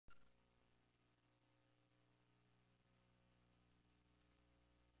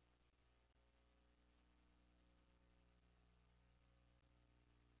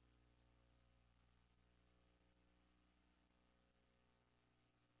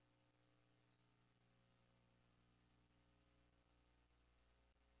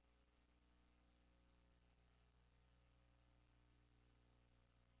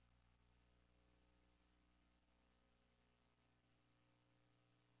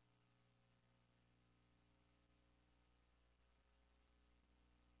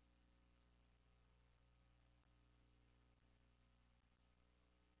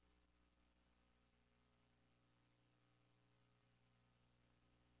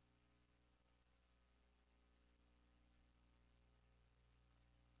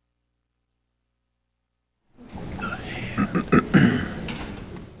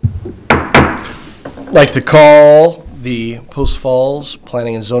I'd like to call the Post Falls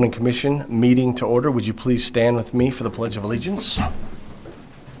Planning and Zoning Commission meeting to order. Would you please stand with me for the Pledge of Allegiance?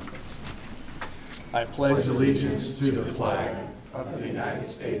 I pledge allegiance to the flag of the United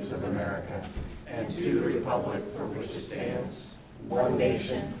States of America and to the republic for which it stands, one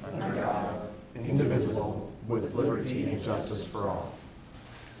nation, under God, indivisible, with liberty and justice for all.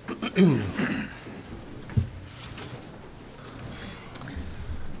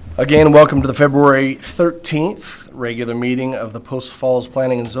 Again, welcome to the February 13th regular meeting of the Post Falls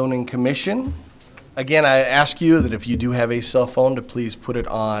Planning and Zoning Commission. Again, I ask you that if you do have a cell phone to please put it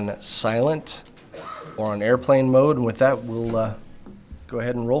on silent or on airplane mode. And with that, we'll go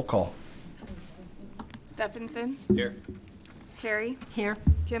ahead and roll call. Steffensen. Here. Carey. Here.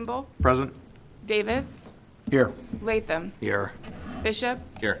 Kimball. Present. Davis. Here. Latham. Here. Bishop.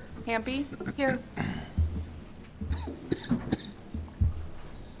 Here. Hampe. Here.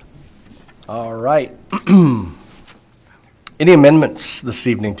 All right. Any amendments this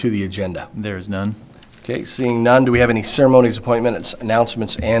evening to the agenda? There is none. Okay, seeing none, do we have any ceremonies, appointments,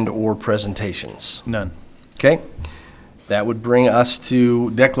 announcements, and/or presentations? None. Okay, that would bring us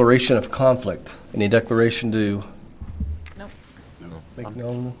to declaration of conflict. Any declaration to? Nope. Make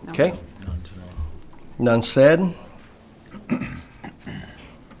known? Okay. None said.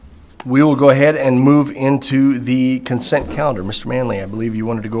 We will go ahead and move into the consent calendar. Mr. Manley, I believe you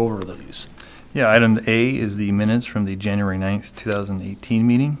wanted to go over these. Yeah, item A is the minutes from the January 9th, 2018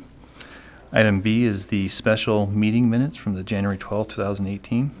 meeting. Item B is the special meeting minutes from the January 12th,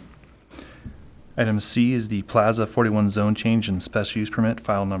 2018. Item C is the Plaza 41 zone change and special use permit,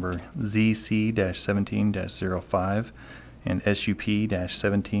 file number ZC-17-05 and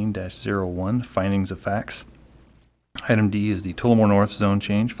SUP-17-01, findings of facts. Item D is the Tullamore North zone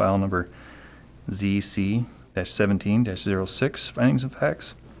change, file number ZC-17-06, findings of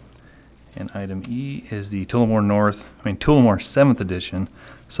facts. And item E is the Tullamore 7th edition,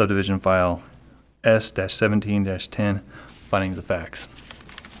 subdivision file S-17-10, findings of facts.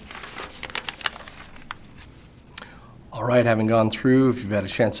 All right, having gone through, if you've had a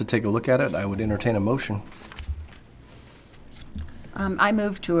chance to take a look at it, I would entertain a motion. I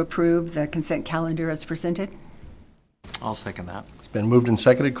move to approve the consent calendar as presented. I'll second that. It's been moved and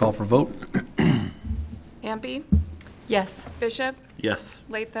seconded. Call for vote. Hampe. Yes. Bishop. Yes.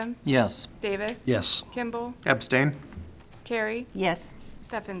 Latham. Yes. Davis. Yes. Kimball. Abstain. Carey. Yes.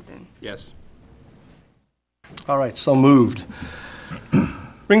 Steffensen. Yes. All right, so moved.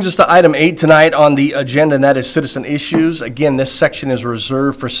 Brings us to item 8 tonight on the agenda, and that is citizen issues. Again, this section is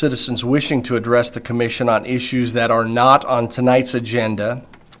reserved for citizens wishing to address the commission on issues that are not on tonight's agenda.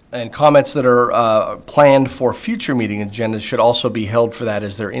 And comments that are planned for future meeting agendas should also be held for that.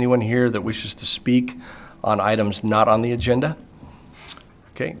 Is there anyone here that wishes to speak on items not on the agenda?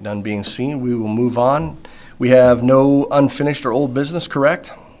 Okay, none being seen, we will move on. We have no unfinished or old business,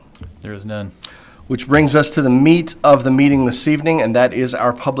 correct? There is none. Which brings us to the meat of the meeting this evening, and that is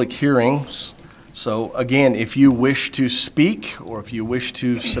our public hearings. So again, if you wish to speak or if you wish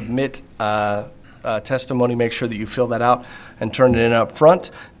to submit testimony, make sure that you fill that out and turn it in up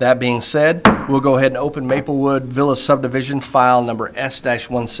front. That being said, we'll go ahead and open Maplewood Villa Subdivision file number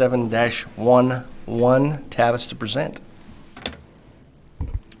S-17-11. Tavis to present.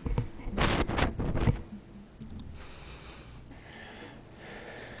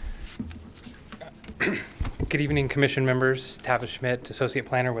 Good evening, Commission members. Tavis Schmidt, Associate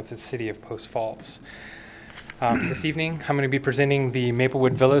Planner with the City of Post Falls. This evening, I'm going to be presenting the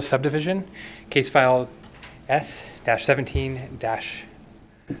Maplewood Villas subdivision, case file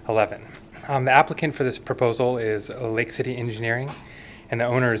S-17-11. The applicant for this proposal is Lake City Engineering, and the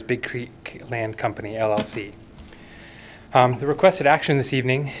owner is Big Creek Land Company, LLC. The requested action this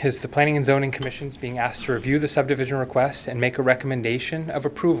evening is the Planning and Zoning Commission is being asked to review the subdivision request and make a recommendation of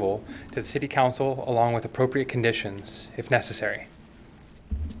approval to the City Council along with appropriate conditions if necessary.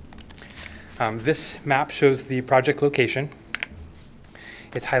 This map shows the project location.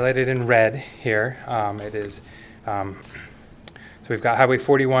 It's highlighted in red here. So we've got Highway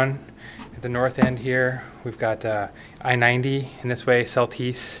 41 at the north end here. We've got I-90 in this way,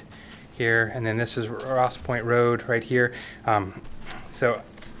 Celtice here, and then this is Ross Point Road right here. So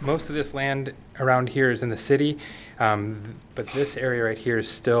most of this land around here is in the city, but this area right here is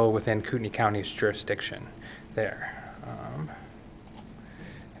still within Kootenai County's jurisdiction there.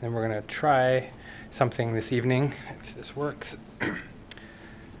 And then we're going to try something this evening, if this works. Come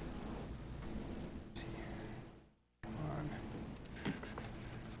on.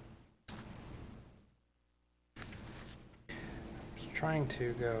 Just trying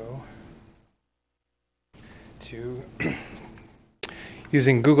to go to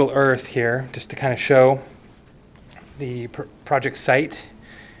using Google Earth here just to kind of show the project site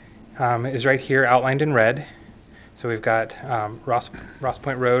is right here outlined in red. So we've got Ross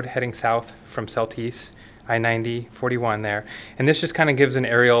Point Road heading south from Celtice, I-90, 41 there. And this just kind of gives an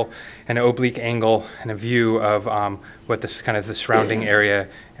aerial, an oblique angle and a view of what this kind of the surrounding area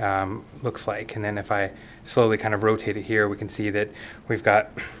looks like. And then if I slowly kind of rotate it here, we can see that we've got,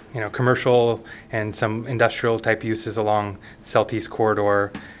 commercial and some industrial type uses along Celtice corridor,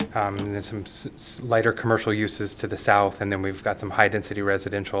 and then some lighter commercial uses to the south. And then we've got some high density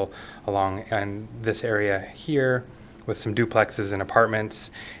residential along in this area here, with some duplexes and apartments.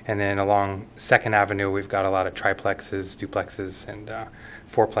 And then along 2nd Avenue, we've got a lot of triplexes, duplexes, and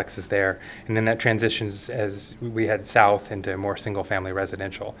fourplexes there. And then that transitions as we head south into more single-family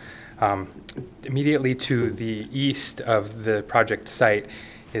residential. Immediately to the east of the project site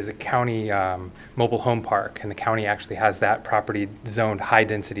is a county mobile home park, and the county actually has that property zoned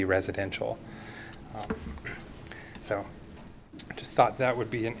high-density residential. So I just thought that would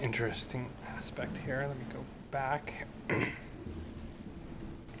be an interesting aspect here. Let me go back.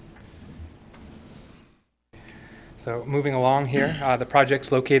 So moving along here, the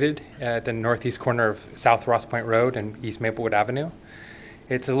project's located at the northeast corner of South Ross Point Road and East Maplewood Avenue.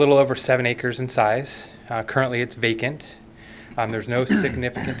 It's a little over 7 acres in size. Currently it's vacant. There's no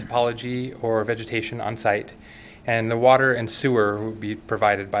significant topology or vegetation on site, and the water and sewer will be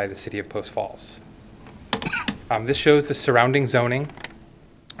provided by the city of Post Falls. This shows the surrounding zoning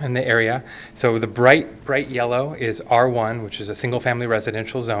in the area. So the bright yellow is R1, which is a single-family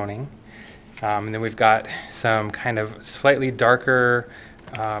residential zoning. And then we've got some kind of slightly darker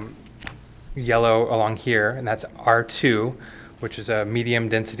yellow along here, and that's R2, which is a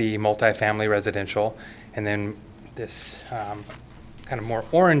medium-density multifamily residential. And then this kind of more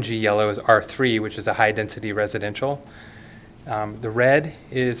orangey yellow is R3, which is a high-density residential. The red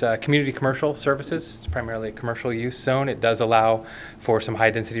is community commercial services. It's primarily a commercial use zone. It does allow for some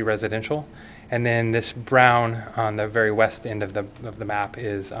high-density residential. And then this brown on the very west end of the map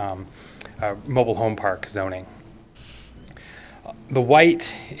is mobile home park zoning. The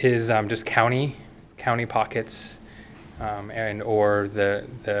white is just county pockets and or the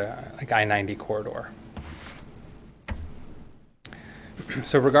like I-90 corridor.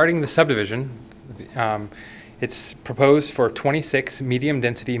 So regarding the subdivision, it's proposed for 26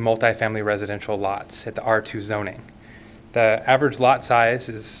 medium-density multifamily residential lots at the R2 zoning. The average lot size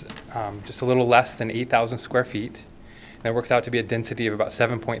is just a little less than 8,000 square feet, and it works out to be a density of about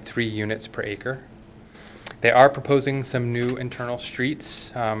 7.3 units per acre. They are proposing some new internal streets,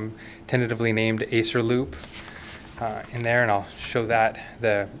 tentatively named Acer Loop in there, and I'll show that,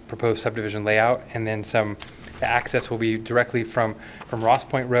 the proposed subdivision layout, and then the access will be directly from Ross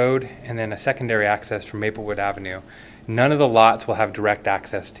Point Road, and then a secondary access from Maplewood Avenue. None of the lots will have direct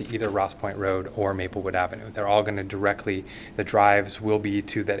access to either Ross Point Road or Maplewood Avenue. They're all going to directly, the drives will be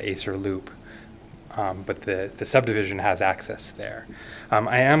to that Acer Loop, but the subdivision has access there.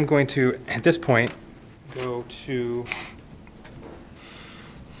 I am going to, at this point, go to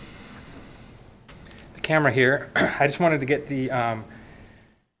the camera here. I just wanted to get the,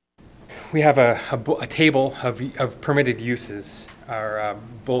 we have a table of permitted uses, or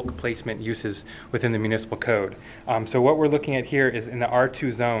bulk placement uses within the municipal code. So what we're looking at here is in the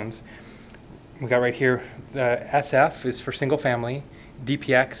R2 zones, we got right here, the SF is for single family,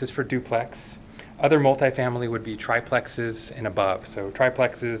 DPX is for duplex. Other multifamily would be triplexes and above. So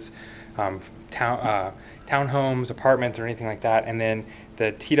triplexes, townhomes, apartments, or anything like that. And then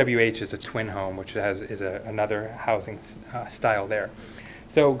the TWH is a twin home, which is another housing style there.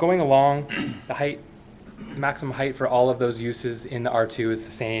 So going along, the maximum height for all of those uses in the R2 is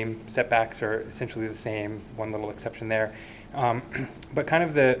the same. Setbacks are essentially the same, one little exception there. But kind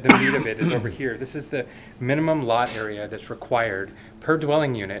of the meat of it is over here. This is the minimum lot area that's required per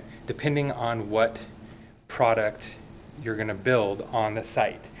dwelling unit, depending on what product you're going to build on the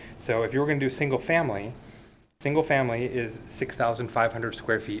site. So if you were going to do single family is 6,500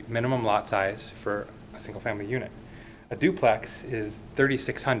 square feet minimum lot size for a single family unit. A duplex is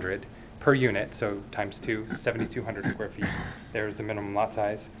 3,600 per unit, so times 2, 7,200 square feet. There's the minimum lot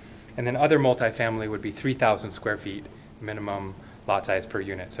size. And then other multifamily would be 3,000 square feet minimum lot size per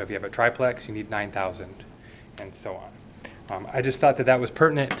unit. So if you have a triplex, you need 9,000, and so on. I just thought that was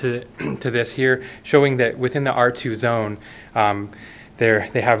pertinent to this here, showing that within the R2 zone,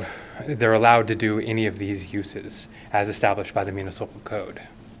 they're allowed to do any of these uses as established by the municipal code.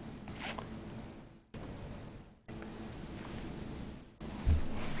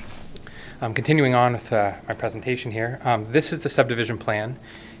 Continuing on with my presentation here, this is the subdivision plan.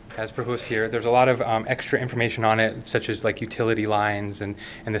 as proposed here. There's a lot of extra information on it, such as like utility lines and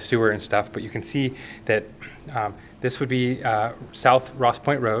the sewer and stuff, but you can see that this would be South Ross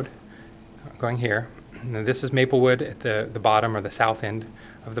Point Road, going here. And this is Maplewood at the bottom or the south end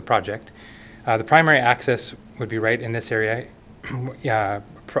of the project. The primary access would be right in this area,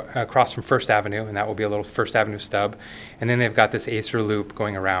 across from First Avenue, and that will be a little First Avenue stub. And then they've got this Acer loop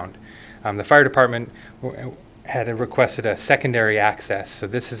going around. The fire department had requested a secondary access, so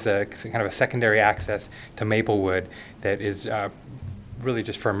this is a kind of a secondary access to Maplewood that is really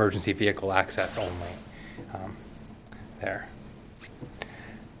just for emergency vehicle access only. There.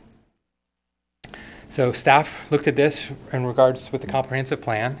 So staff looked at this in regards with the comprehensive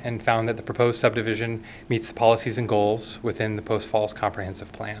plan and found that the proposed subdivision meets the policies and goals within the Post Falls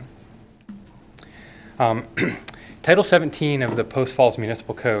comprehensive plan. Title 17 of the Post Falls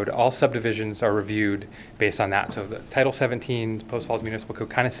Municipal Code, all subdivisions are reviewed based on that. So the Title 17 Post Falls Municipal Code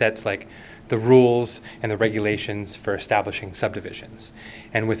kind of sets like the rules and the regulations for establishing subdivisions.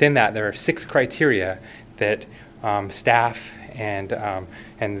 And within that, there are 6 criteria that staff and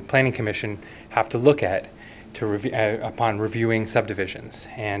the Planning Commission have to look at to upon reviewing subdivisions.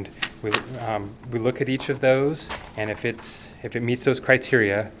 And we look at each of those, and if it meets those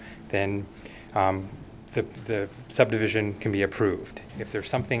criteria, then the subdivision can be approved. If there's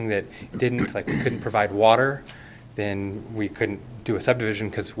something that didn't, like we couldn't provide water, then we couldn't do a subdivision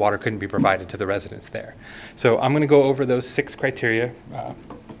because water couldn't be provided to the residents there. So I'm going to go over those 6 criteria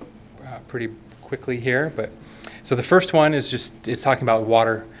pretty quickly here. So the first one is talking about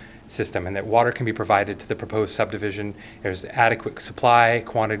water system, and that water can be provided to the proposed subdivision. There's adequate supply,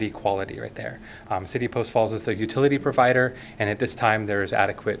 quantity, quality right there. City of Post Falls is the utility provider, and at this time there is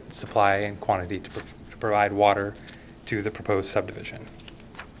adequate supply and quantity to provide water to the proposed subdivision.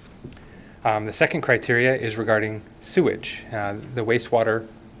 The second criteria is regarding sewage, the wastewater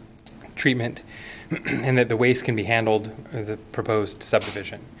treatment, and that the waste can be handled as the proposed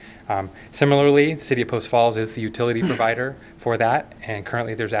subdivision. Similarly, the City of Post Falls is the utility provider for that, and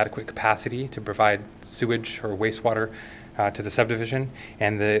currently there's adequate capacity to provide sewage or wastewater to the subdivision,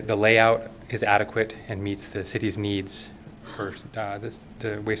 and the layout is adequate and meets the city's needs for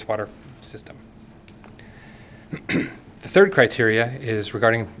the wastewater system. The third criteria is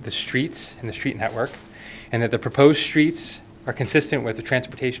regarding the streets and the street network, and that the proposed streets are consistent with the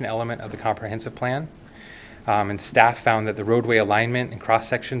transportation element of the comprehensive plan. And staff found that the roadway alignment and cross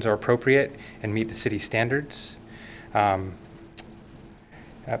sections are appropriate and meet the city standards. I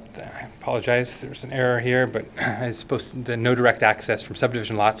apologize, there's an error here, but it's supposed to, the no direct access from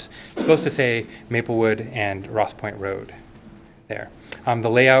subdivision lots, it's supposed to say Maplewood and Ross Point Road there. The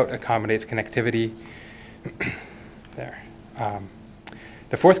layout accommodates connectivity there.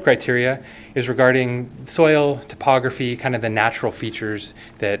 The fourth criteria is regarding soil, topography, kind of the natural features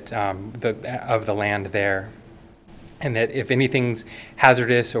that of the land there, and that if anything's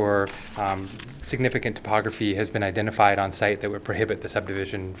hazardous or significant topography has been identified on site that would prohibit the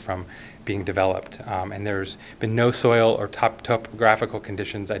subdivision from being developed. And there's been no soil or topographical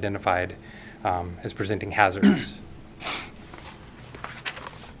conditions identified as presenting hazards.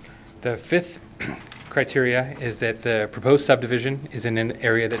 The fifth criteria is that the proposed subdivision is in an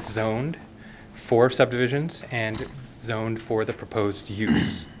area that's zoned for subdivisions and zoned for the proposed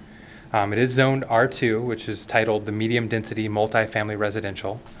use. It is zoned R2, which is titled the medium density multifamily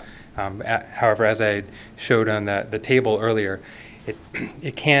residential. However, as I showed on the table earlier,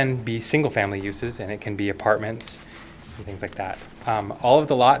 it can be single family uses and it can be apartments and things like that. All of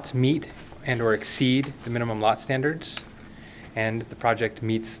the lots meet and or exceed the minimum lot standards, and the project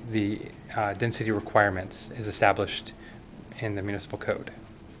meets the density requirements as established in the municipal code.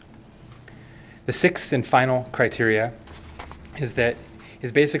 The sixth and final criteria is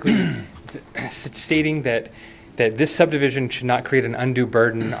basically stating that this subdivision should not create an undue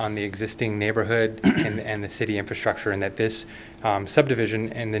burden on the existing neighborhood and the city infrastructure, and that this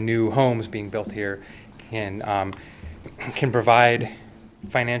subdivision and the new homes being built here can provide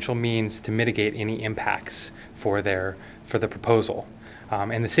financial means to mitigate any impacts for the proposal.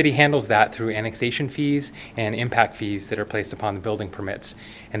 And the city handles that through annexation fees and impact fees that are placed upon the building permits.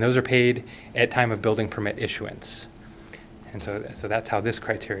 And those are paid at time of building permit issuance. And so that's how this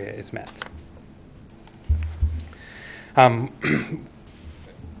criteria is met.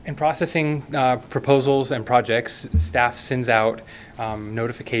 In processing proposals and projects, staff sends out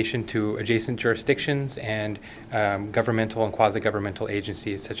notification to adjacent jurisdictions and governmental and quasi-governmental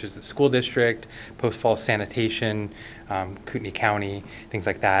agencies such as the school district, Post Falls Sanitation, Kootenai County, things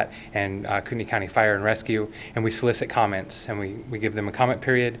like that, and Kootenai County Fire and Rescue. And we solicit comments, and we give them a comment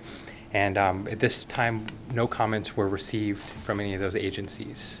period. And at this time, no comments were received from any of those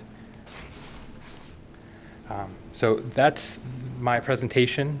agencies. So that's my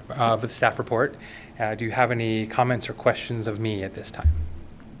presentation of the staff report. Do you have any comments or questions of me at this time?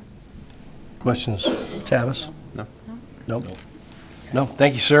 Questions? Tavis? No. Nope. No,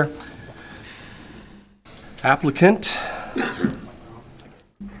 thank you, sir. Applicant?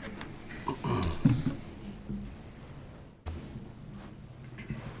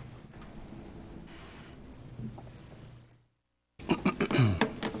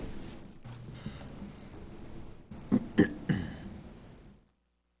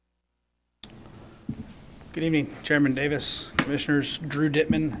 Good evening, Chairman Davis, Commissioners. Drew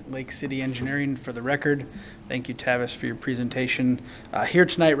Dittman, Lake City Engineering, for the record. Thank you, Tavis, for your presentation. Here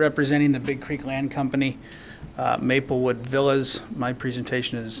tonight representing the Big Creek Land Company, Maplewood Villas. My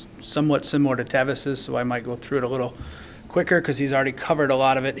presentation is somewhat similar to Tavis's, so I might go through it a little quicker because he's already covered a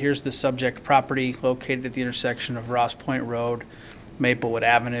lot of it. Here's the subject property located at the intersection of Ross Point Road, Maplewood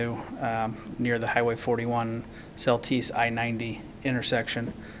Avenue, near the Highway 41 Celtice I-90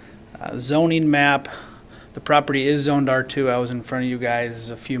 intersection. Zoning map. The property is zoned R2. I was in front of you guys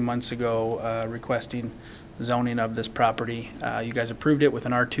a few months ago requesting zoning of this property. You guys approved it with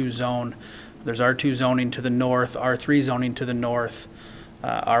an R2 zone. There's R2 zoning to the north, R3 zoning to the north,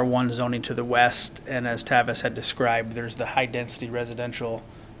 R1 zoning to the west, and as Tavis had described, there's the high-density residential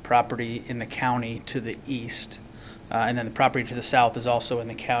property in the county to the east. And then the property to the south is also in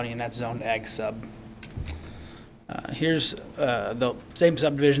the county, and that's zoned Ag Sub. Here's the same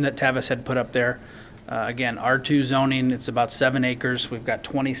subdivision that Tavis had put up there. Again, R2 zoning, it's about 7 acres. We've got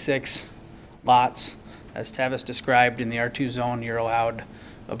 26 lots. As Tavis described, in the R2 zone, you're allowed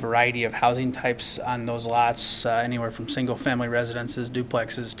a variety of housing types on those lots, anywhere from single-family residences,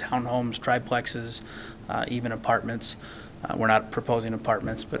 duplexes, townhomes, triplexes, even apartments. We're not proposing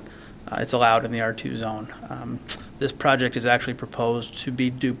apartments, but it's allowed in the R2 zone. This project is actually proposed to be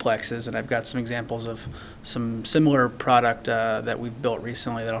duplexes, and I've got some examples of some similar product that we've built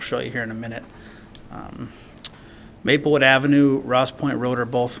recently that I'll show you here in a minute. Maplewood Avenue, Ross Point Road are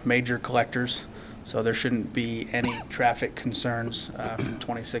both major collectors, so there shouldn't be any traffic concerns from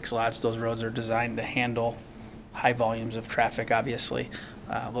 26 lots. Those roads are designed to handle high volumes of traffic, obviously,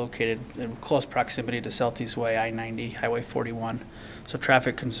 located in close proximity to Celtice Way, I-90, Highway 41, so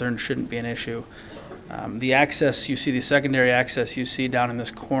traffic concerns shouldn't be an issue. The access, you see the secondary access you see down in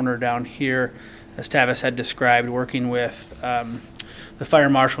this corner down here, as Tavis had described, working with the fire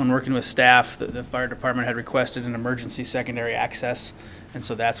marshal and working with staff, the fire department had requested an emergency secondary access, and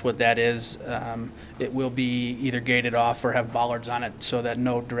so that's what that is. It will be either gated off or have bollards on it so that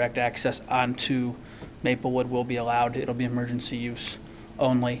no direct access onto Maplewood will be allowed. It'll be emergency use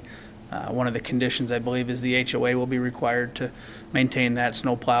only. One of the conditions, I believe, is the HOA will be required to maintain that,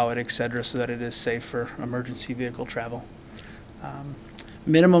 snow plow it, et cetera, so that it is safe for emergency vehicle travel.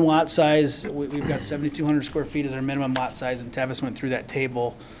 Minimum lot size, we've got 7,200 square feet as our minimum lot size, and Tavis went through that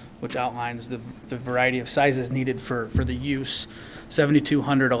table, which outlines the variety of sizes needed for the use.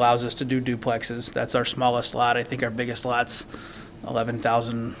 7,200 allows us to do duplexes. That's our smallest lot. I think our biggest lot's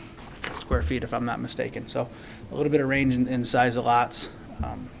 11,000 square feet, if I'm not mistaken. So a little bit of range in size of lots.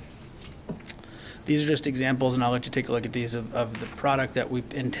 These are just examples, and I'll let you take a look at these of the product that we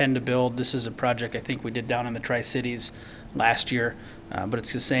intend to build. This is a project I think we did down in the Tri-Cities last year, but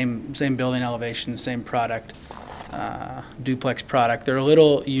it's the same building elevation, same product, duplex product. They're a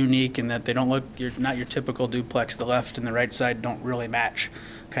little unique in that they don't look, not your typical duplex. The left and the right side don't really match.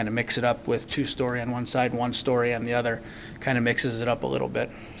 Kind of mix it up with 2-story on one side, 1-story on the other. Kind of mixes it up a little bit.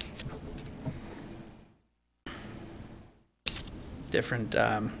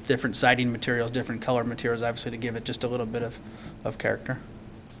 Different siding materials, different color materials, obviously to give it just a little bit of character.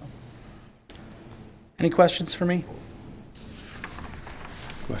 Any questions for me?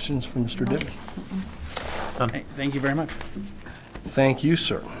 Questions for Mr. Dittman? Okay, thank you very much. Thank you,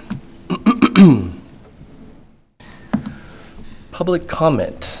 sir. Public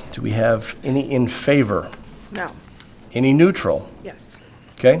comment. Do we have any in favor? No. Any neutral? Yes.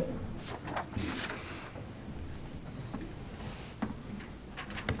 Okay.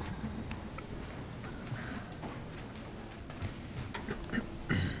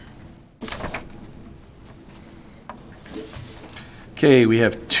 Okay, we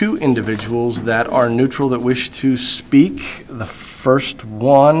have 2 individuals that are neutral that wish to speak. The first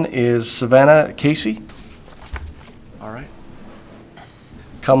one is Savannah Casey. All right.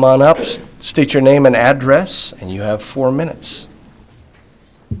 Come on up, state your name and address, and you have 4 minutes.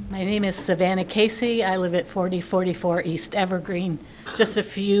 My name is Savannah Casey. I live at 4044 East Evergreen, just a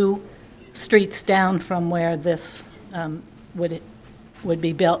few streets down from where this would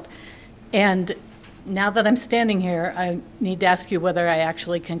be built. And now that I'm standing here, I need to ask you whether I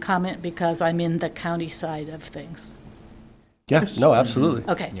actually can comment because I'm in the county side of things. Yeah, no, absolutely.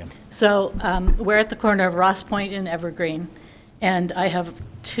 Okay, so we're at the corner of Ross Point and Evergreen, and I have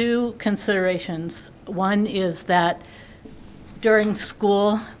two considerations. One is that during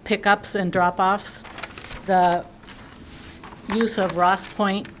school pickups and drop-offs, the use of Ross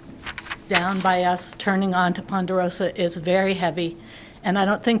Point down by us turning onto Ponderosa is very heavy, and I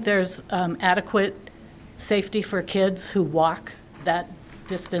don't think there's adequate safety for kids who walk that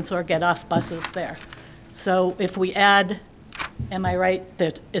distance or get off buses there. So if we add, am I right,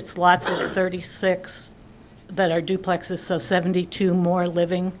 that it's lots of 36 that are duplexes, so 72 more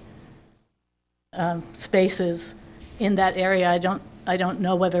living spaces in that area? I don't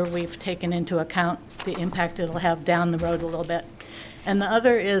know whether we've taken into account the impact it'll have down the road a little bit. And the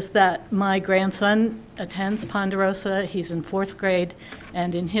other is that my grandson attends Ponderosa. He's in 4th grade,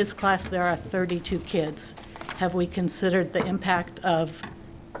 and in his class there are 32 kids. Have we considered the impact of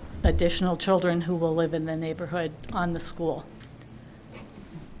additional children who will live in the neighborhood on the school?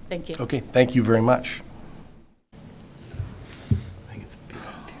 Thank you. Okay, thank you very much.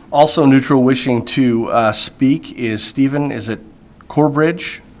 Also neutral wishing to speak is Stephen, is it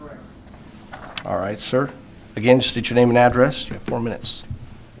Corbridge? Correct. All right, sir. Again, just state your name and address. You have 4 minutes.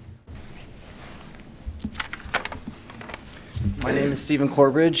 My name is Stephen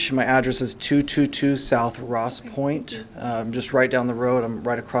Corbridge. My address is 222 South Ross Point. Just right down the road. I'm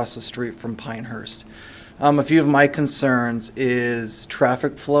right across the street from Pinehurst. A few of my concerns is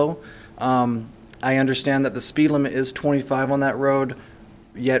traffic flow. I understand that the speed limit is 25 on that road,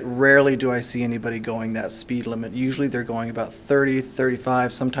 yet rarely do I see anybody going that speed limit. Usually they're going about 30,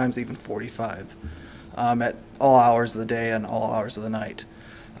 35, sometimes even 45 at all hours of the day and all hours of the night.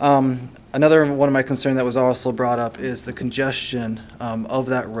 Another one of my concerns that was also brought up is the congestion of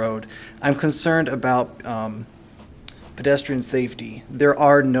that road. I'm concerned about pedestrian safety. There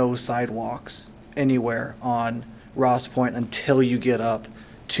are no sidewalks anywhere on Ross Point until you get up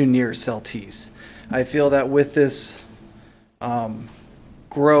to near Celtice. I feel that with this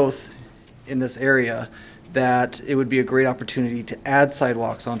growth in this area, that it would be a great opportunity to add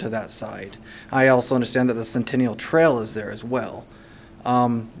sidewalks onto that side. I also understand that the Centennial Trail is there as well.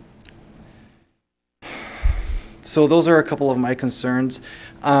 So those are a couple of my concerns.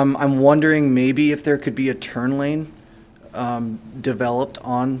 I'm wondering maybe if there could be a turn lane developed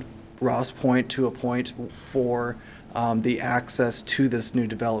on Ross Point to a point for the access to this new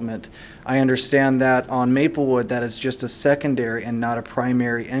development. I understand that on Maplewood that is just a secondary and not a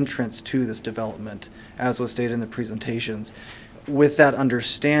primary entrance to this development, as was stated in the presentations. With that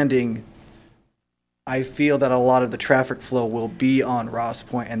understanding, I feel that a lot of the traffic flow will be on Ross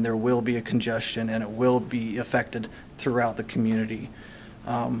Point, and there will be a congestion, and it will be affected throughout the community.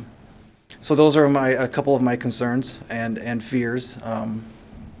 So those are a couple of my concerns and fears. I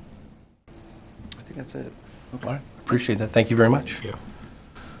think that's it. Okay. All right. Appreciate that. Thank you very much. Yeah.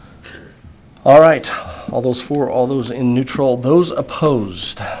 All right. All those for, all those in neutral, those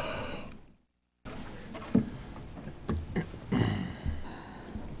opposed.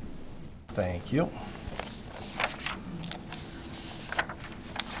 Thank you.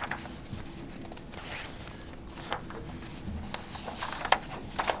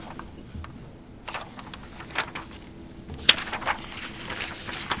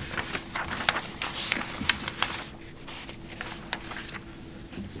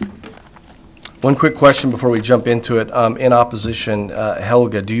 One quick question before we jump into it. In opposition,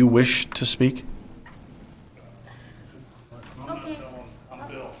 Helga, do you wish to speak? Okay.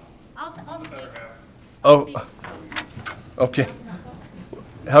 I'll speak. Oh, okay.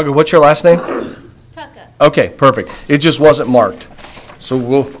 Helga, what's your last name? Tucka. Okay, perfect. It just wasn't marked. So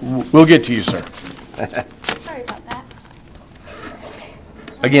we'll get to you, sir. Sorry about that.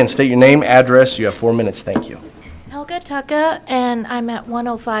 Again, state your name, address. You have 4 minutes. Thank you. Helga Tucka, and I'm at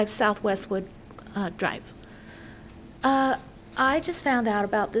 105 South Westwood Drive. I just found out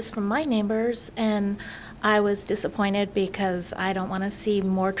about this from my neighbors, and I was disappointed because I don't want to see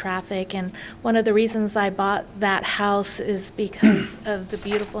more traffic. And one of the reasons I bought that house is because of the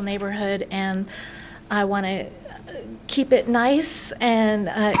beautiful neighborhood, and I want to keep it nice. And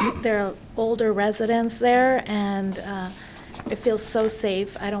there are older residents there, and it feels so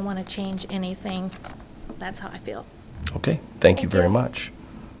safe. I don't want to change anything. That's how I feel. Okay, thank you very much.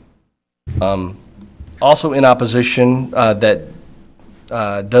 Also in opposition that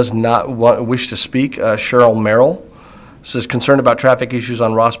does not wish to speak, Cheryl Merrill. Says concerned about traffic issues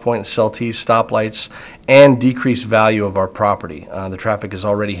on Ross Point and Celtice, stoplights, and decreased value of our property. The traffic is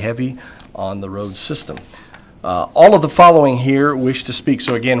already heavy on the road system. All of the following here wish to speak.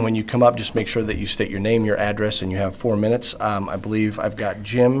 So again, when you come up, just make sure that you state your name, your address, and you have 4 minutes. I believe I've got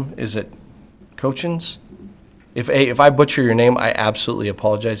Jim, is it Cochins? If I butcher your name, I absolutely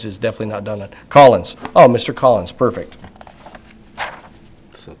apologize. It's definitely not done. Collins. Oh, Mr. Collins, perfect.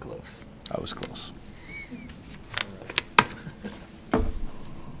 So close. I was close.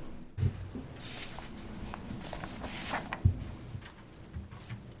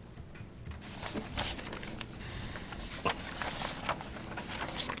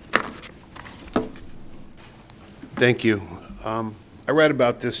 Thank you. I read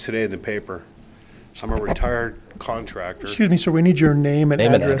about this today in the paper. I'm a retired contractor. Excuse me, sir, we need your name and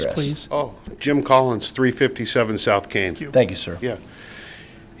Name and address, address. please. Oh, Jim Collins, 357 South Kane. Thank you, sir. Yeah.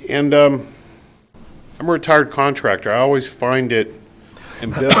 And I'm a retired contractor. I always find it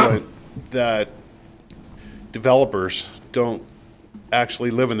ambivalent that developers don't actually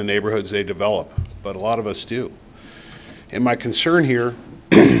live in the neighborhoods they develop, but a lot of us do. And my concern here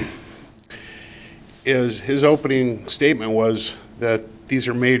is his opening statement was that these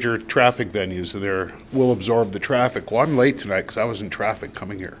are major traffic venues and they will absorb the traffic. Well, I'm late tonight because I was in traffic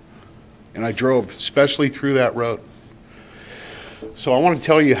coming here. And I drove especially through that road. So I want to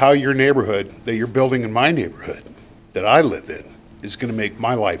tell you how your neighborhood that you're building in my neighborhood that I live in is going to make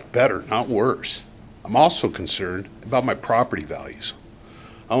my life better, not worse. I'm also concerned about my property values.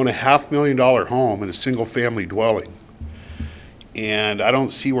 I own a $500,000 home in a single-family dwelling. And I don't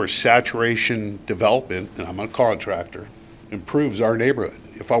see where saturation development, and I'm a contractor, improves our neighborhood.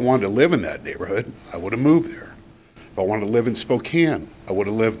 If I wanted to live in that neighborhood, I would have moved there. If I wanted to live in Spokane, I would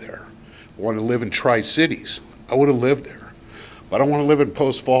have lived there. If I wanted to live in Tri-Cities, I would have lived there. But I want to live in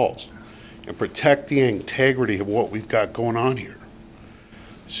Post Falls and protect the integrity of what we've got going on here.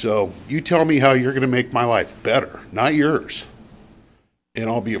 So you tell me how you're going to make my life better, not yours. And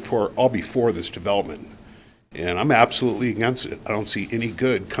I'll be for this development. And I'm absolutely against it. I don't see any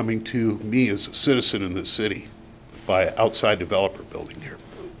good coming to me as a citizen in this city by an outside developer building here.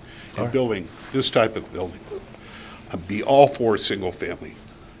 And building this type of building. I'd be all for single-family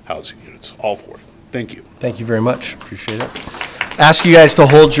housing units, all for it. Thank you. Thank you very much. Appreciate it. Ask you guys to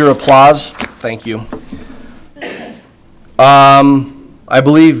hold your applause. Thank you. I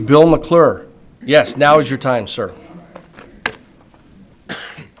believe Bill McClure. Yes, now is your time, sir.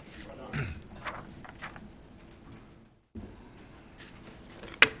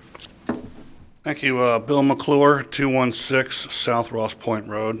 Thank you. Bill McClure, 216 South Ross Point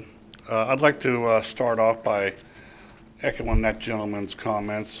Road. I'd like to start off by echoing that gentleman's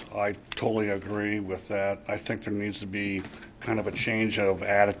comments. I totally agree with that. I think there needs to be kind of a change of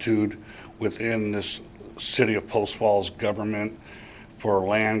attitude within this city of Post Falls government for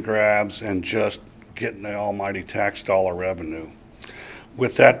land grabs and just getting the almighty tax dollar revenue.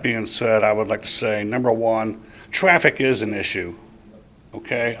 With that being said, I would like to say, number one, traffic is an issue.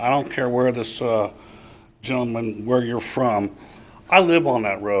 Okay, I don't care where this gentleman, where you're from. I live on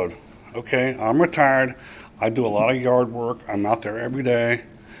that road. Okay, I'm retired. I do a lot of yard work. I'm out there every day.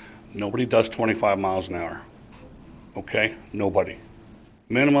 Nobody does 25 miles an hour. Okay, nobody.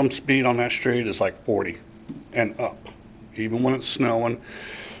 Minimum speed on that street is like 40 and up, even when it's snowing,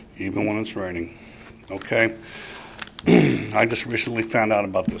 even when it's raining. Okay, I just recently found out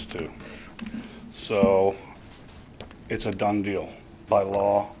about this too. So it's a done deal. By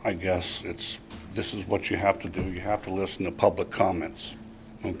law, I guess this is what you have to do. You have to listen to public comments.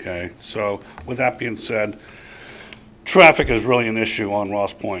 Okay, so with that being said, traffic is really an issue on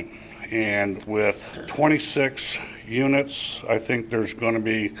Ross Point. And with 26 units, I think there's going to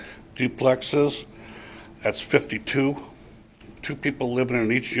be duplexes. That's 52. 2 people living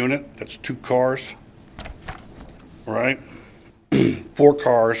in each unit. That's 2 cars, right? 4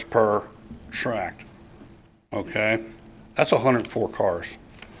 cars per tract. Okay. That's 104 cars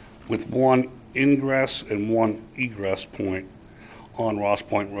with 1 ingress and 1 egress point on Ross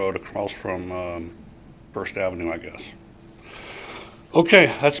Point Road across from First Avenue, I guess. Okay,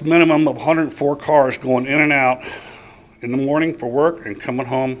 that's minimum of 104 cars going in and out in the morning for work and coming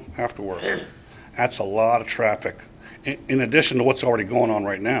home after work. That's a lot of traffic, in addition to what's already going on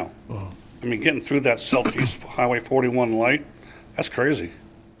right now. I mean, getting through that Southeast Highway 41 light, that's crazy,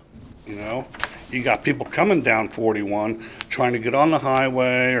 you know? You got people coming down 41, trying to get on the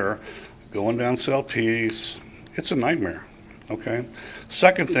highway or going down Southeast. It's a nightmare, okay?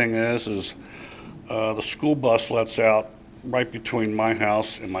 Second thing is the school bus lets out right between my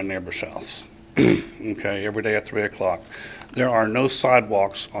house and my neighbor's house, okay, every day at 3 o'clock. There are no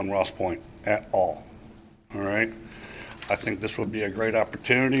sidewalks on Ross Point at all right? I think this would be a great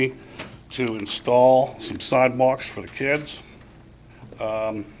opportunity to install some sidewalks for the kids.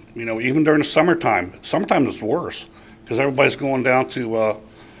 You know, even during the summertime. Summertime is worse because everybody's going down to,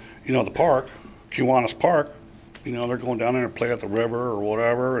 you know, the park, Kiwanis Park. You know, they're going down there and play at the river or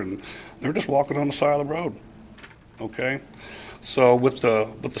whatever, and they're just walking on the side of the road. Okay, so with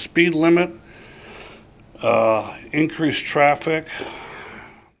the speed limit, increased traffic,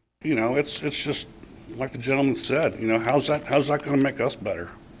 you know, it's just like the gentleman said. You know, how's that going to make us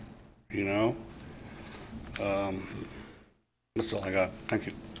better? You know, that's all I got. Thank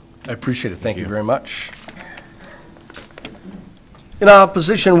you. I appreciate it. Thank you very much. In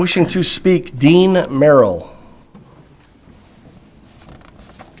opposition, wishing to speak, Dean Merrill.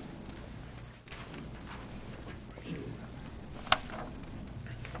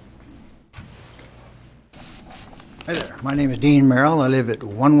 Hi there. My name is Dean Merrill. I live at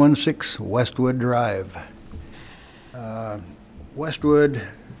 116 Westwood Drive. Westwood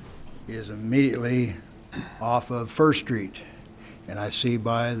is immediately off of First Street, and I see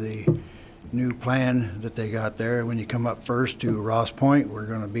by the new plan that they got there, when you come up first to Ross Point, we're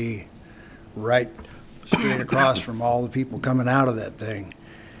going to be right straight across from all the people coming out of that thing.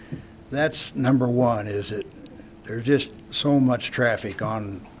 That's number one, is that there's just so much traffic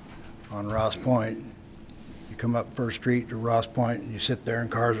on Ross Point. You come up First Street to Ross Point and you sit there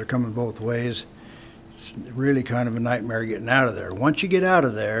and cars are coming both ways. It's really kind of a nightmare getting out of there. Once you get out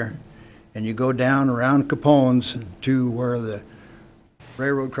of there and you go down around Capone's to where the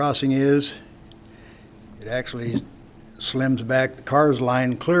railroad crossing is, it actually slims back. The cars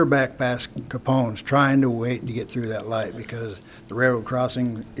line clear back past Capone's trying to wait to get through that light because the railroad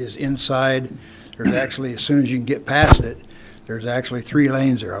crossing is inside. There's actually, as soon as you can get past it, there's actually 3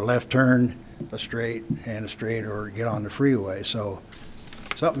 lanes there, a left turn, a straight, and a straight, or get on the freeway. So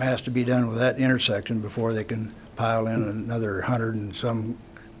something has to be done with that intersection before they can pile in another 100 and some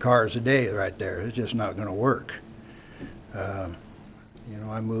cars a day right there. It's just not going to work. You know,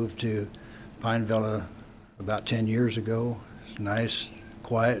 I moved to Pine Villa about 10 years ago. It's a nice,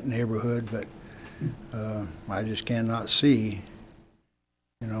 quiet neighborhood, but I just cannot see,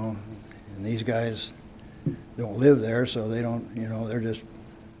 you know, and these guys don't live there, so they don't, you know, they're just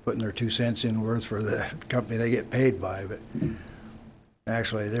putting their 2 cents in worth for the company they get paid by. But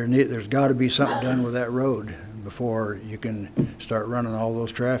actually, there's got to be something done with that road before you can start running all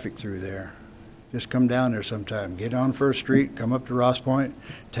those traffic through there. Just come down there sometime. Get on First Street, come up to Ross Point,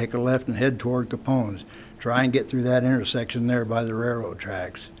 take a left and head toward Capone's. Try and get through that intersection there by the railroad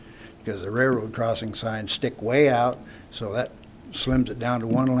tracks, because the railroad crossing signs stick way out, so that slims it down to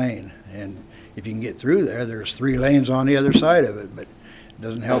 1 lane. And if you can get through there, there's 3 lanes on the other side of it, but it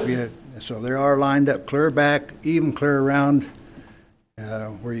doesn't help you. So they are lined up clear back, even clear around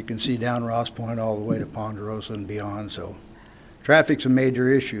where you can see down Ross Point all the way to Ponderosa and beyond. So traffic's a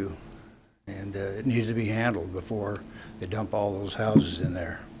major issue, and it needs to be handled before they dump all those houses in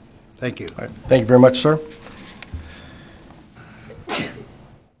there. Thank you. All right. Thank you very much, sir.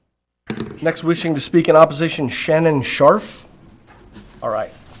 Next, wishing to speak in opposition, Shannon Scharf. All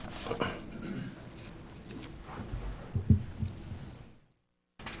right.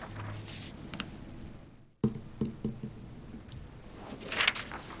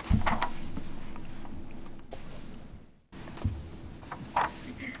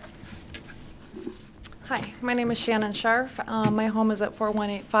 Hi, my name is Shannon Scharf. My home is at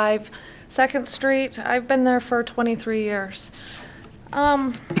 4185 2nd Street. I've been there for 23 years.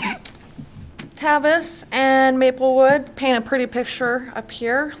 Tavis and Maplewood paint a pretty picture up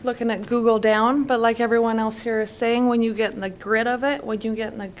here, looking at Google down, but like everyone else here is saying, when you get in the grit of it, when you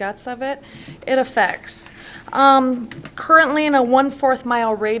get in the guts of it, it affects. Currently in a 1/4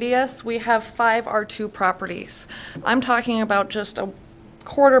 mile radius, we have 5 R2 properties. I'm talking about just a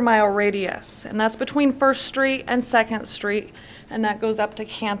 1/4 mile radius, and that's between First Street and 2nd Street, and that goes up to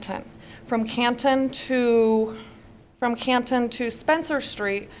Canton. From Canton to Spencer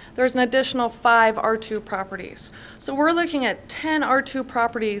Street, there's an additional 5 R2 properties. So we're looking at 10 R2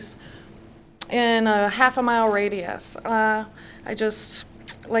 properties in a 1/2 mile radius. I just,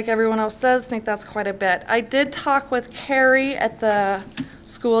 like everyone else says, think that's quite a bit. I did talk with Carey at the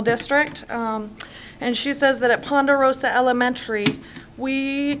school district, and she says that at Ponderosa Elementary,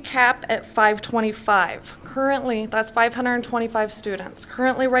 we cap at 525. Currently, that's 525 students.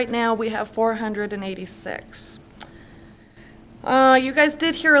 Currently, right now, we have 486. You guys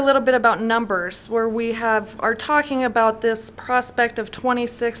did hear a little bit about numbers, where we are talking about this prospect of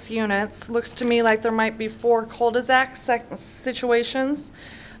 26 units. Looks to me like there might be 4 cul-de-sac situations.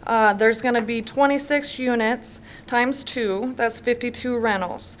 There's going to be 26 units times 2, that's 52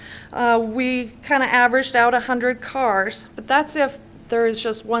 rentals. We kind of averaged out 100 cars, but that's if there is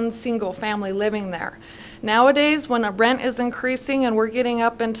just one single family living there. Nowadays, when a rent is increasing and we're getting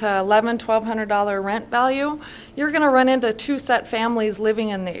up into $1,100, $1,200 rent value, you're gonna run into two-set families living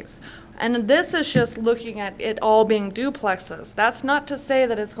in these. And this is just looking at it all being duplexes. That's not to say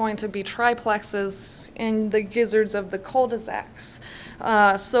that it's going to be triplexes in the gizzards of the cul-de-sacs.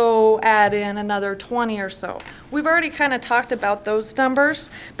 So add in another 20 or so. We've already kind of talked about those numbers,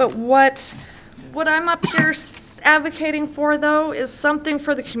 but what I'm up here advocating for, though, is something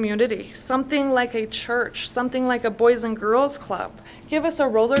for the community, something like a church, something like a Boys and Girls Club. Give us a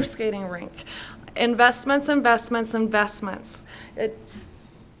roller skating rink. Investments, investments, investments.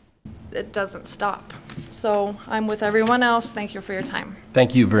 It doesn't stop. So I'm with everyone else. Thank you for your time.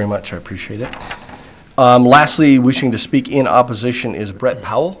 Thank you very much. I appreciate it. Lastly, wishing to speak in opposition is Brett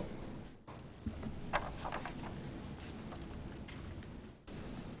Powell.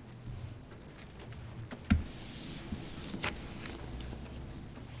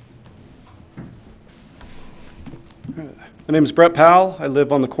 My name is Brett Powell. I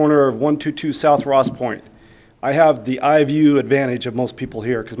live on the corner of 122 South Ross Point. I have the eye view advantage of most people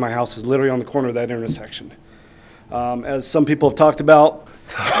here because my house is literally on the corner of that intersection. As some people have talked about,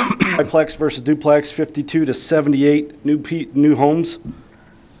 triplex versus duplex, 52 to 78 new homes,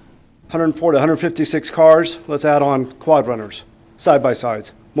 104 to 156 cars. Let's add on quad runners,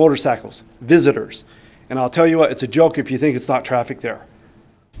 side-by-sides, motorcycles, visitors. And I'll tell you what, it's a joke if you think it's not traffic there.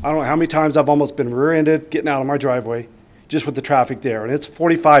 I don't know how many times I've almost been rear-ended getting out of my driveway just with the traffic there, and it's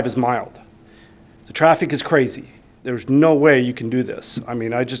 45 is mild. The traffic is crazy. There's no way you can do this. I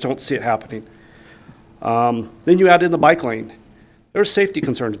mean, I just don't see it happening. Then you add in the bike lane. There's safety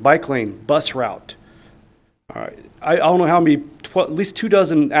concerns, bike lane, bus route. All right. I don't know how many, at least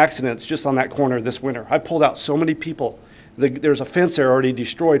 24 accidents just on that corner this winter. I pulled out so many people. There's a fence there already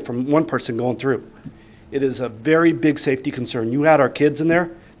destroyed from one person going through. It is a very big safety concern. You had our kids in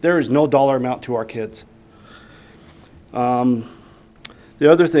there. There is no dollar amount to our kids. The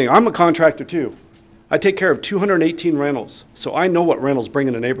other thing, I'm a contractor too. I take care of 218 rentals, so I know what rentals bring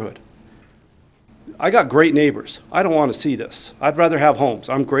in a neighborhood. I got great neighbors. I don't want to see this. I'd rather have homes.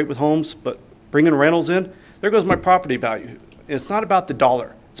 I'm great with homes, but bringing rentals in, there goes my property value. It's not about the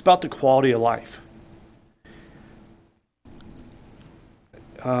dollar. It's about the quality of life.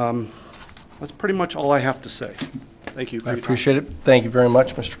 That's pretty much all I have to say. Thank you. I appreciate it. Thank you very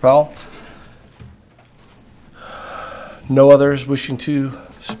much, Mr. Powell. No others wishing to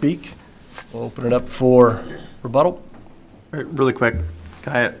speak? We'll open it up for rebuttal. Really quick,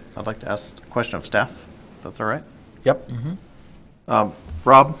 I'd like to ask a question of staff, if that's all right? Yep.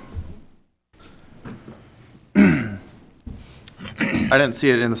 Rob? I didn't see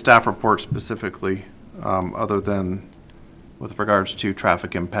it in the staff report specifically, other than with regards to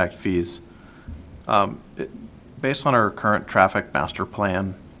traffic impact fees. Based on our current traffic master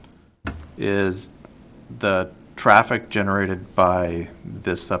plan, is the traffic generated by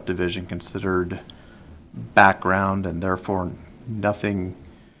this subdivision considered background and therefore nothing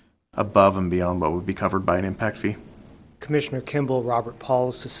above and beyond what would be covered by an impact fee? Commissioner Kimball, Robert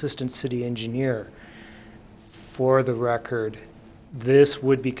Paulus, Assistant City Engineer. For the record, this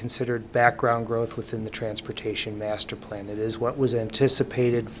would be considered background growth within the Transportation Master Plan. It is what was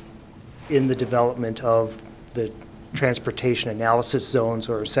anticipated in the development of the transportation analysis zones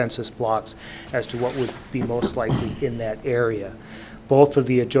or census blocks as to what would be most likely in that area. Both of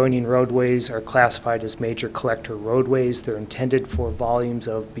the adjoining roadways are classified as major collector roadways. They're intended for volumes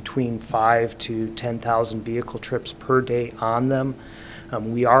of between 5,000 to 10,000 vehicle trips per day on them.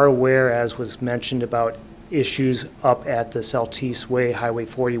 We are aware, as was mentioned, about issues up at the Celtice Way, Highway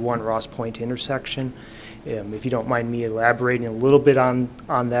 41, Ross Point intersection. If you don't mind me elaborating a little bit on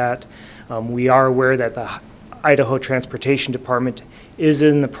that, we are aware that the Idaho Transportation Department is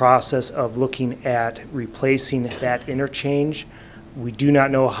in the process of looking at replacing that interchange. We do not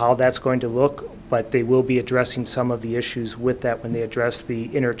know how that's going to look, but they will be addressing some of the issues with that when they address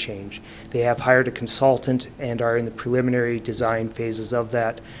the interchange. They have hired a consultant and are in the preliminary design phases of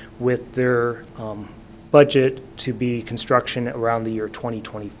that with their budget to be construction around the year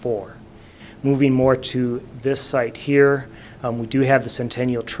 2024. Moving more to this site here, we do have the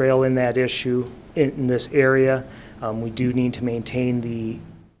Centennial Trail in that issue. In this area, we do need to maintain the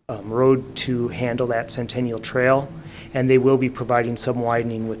road to handle that Centennial Trail, and they will be providing some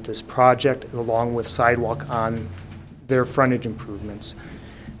widening with this project along with sidewalk on their frontage improvements.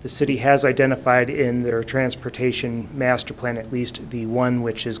 The city has identified in their transportation master plan, at least the one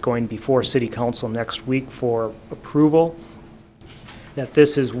which is going before City Council next week for approval, that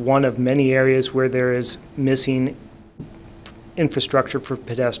this is one of many areas where there is missing infrastructure for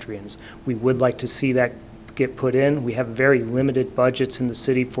pedestrians. We would like to see that get put in. We have very limited budgets in the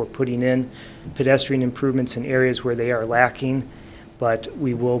city for putting in pedestrian improvements in areas where they are lacking, but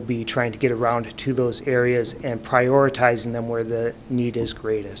we will be trying to get around to those areas and prioritizing them where the need is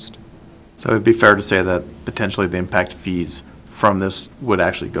greatest. So it'd be fair to say that potentially the impact fees from this would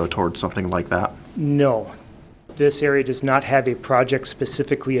actually go towards something like that? No. This area does not have a project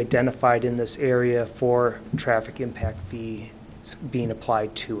specifically identified in this area for traffic impact fee being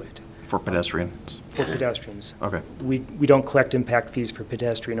applied to it. For pedestrians? For pedestrians. Okay. We don't collect impact fees for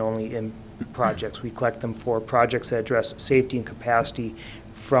pedestrian only in projects. We collect them for projects that address safety and capacity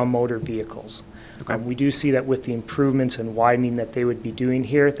from motor vehicles. Okay. We do see that with the improvements and widening that they would be doing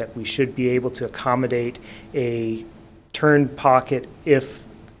here, that we should be able to accommodate a turn pocket if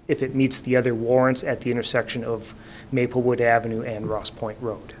it meets the other warrants at the intersection of Maplewood Avenue and Ross Point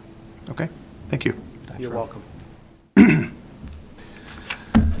Road. Okay, thank you. You're welcome.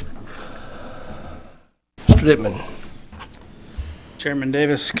 Mr. Dittman. Chairman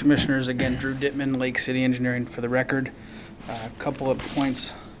Davis, Commissioners, again, Drew Dittman, Lake City Engineering for the record. A couple of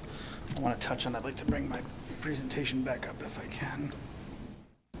points I want to touch on. I'd like to bring my presentation back up if I can.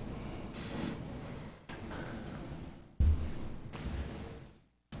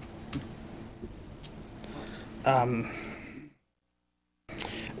 A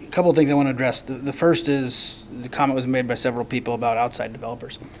couple of things I want to address. The first is the comment was made by several people about outside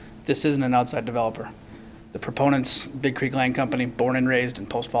developers. This isn't an outside developer. The proponents, Big Creek Land Company, born and raised in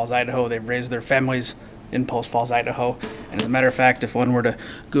Post Falls, Idaho. They've raised their families in Post Falls, Idaho. And as a matter of fact, if one were to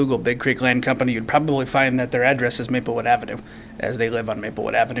Google Big Creek Land Company, you'd probably find that their address is Maplewood Avenue, as they live on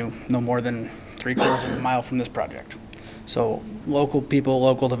Maplewood Avenue, no more than 3/4 of a mile from this project. So local people,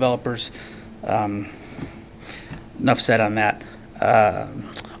 local developers, enough said on that.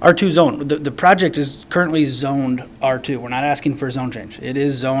 R2 zone, the project is currently zoned R2. We're not asking for a zone change. It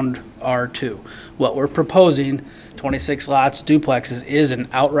is zoned R2. What we're proposing, 26 lots, duplexes, is an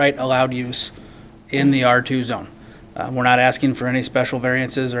outright allowed use in the R2 zone. We're not asking for any special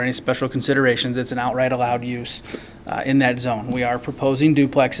variances or any special considerations. It's an outright allowed use in that zone. We are proposing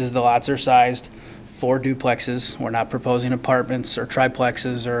duplexes. The lots are sized for duplexes. We're not proposing apartments or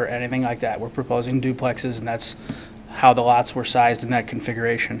triplexes or anything like that. We're proposing duplexes, and that's how the lots were sized in that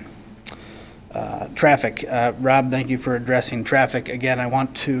configuration. Traffic. Rob, thank you for addressing traffic. Again, I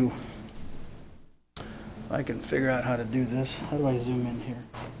want to, if I can figure out how to do this. How do I zoom in here?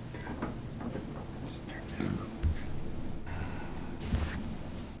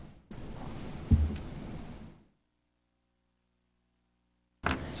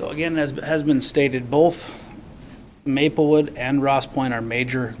 So again, as has been stated, both Maplewood and Ross Point are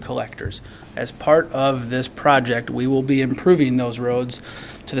major collectors. As part of this project, we will be improving those roads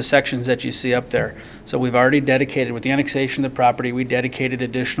to the sections that you see up there. So we've already dedicated, with the annexation of the property, we dedicated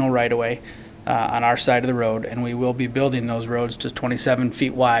additional right-of-way on our side of the road, and we will be building those roads to 27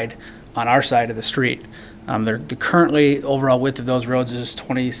 feet wide on our side of the street. The currently overall width of those roads is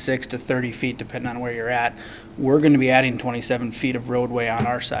 26 to 30 feet, depending on where you're at. We're going to be adding 27 feet of roadway on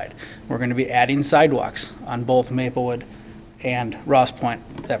our side. We're going to be adding sidewalks on both Maplewood and Ross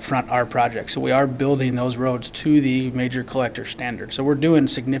Point that front our project. So we are building those roads to the major collector standard. So we're doing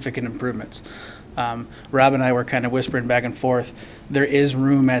significant improvements. Rob and I were kind of whispering back and forth. There is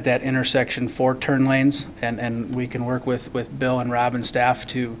room at that intersection for turn lanes, and we can work with Bill and Rob and staff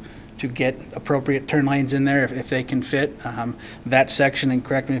to get appropriate turn lanes in there if they can fit. That section, and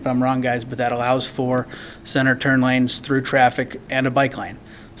correct me if I'm wrong, guys, but that allows for center turn lanes through traffic and a bike lane.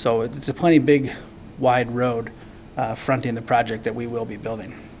 So it's a plenty big, wide road fronting the project that we will be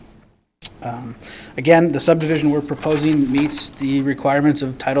building. Again, the subdivision we're proposing meets the requirements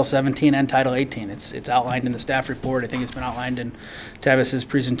of Title 17 and Title 18. It's outlined in the staff report. I think it's been outlined in Tavis's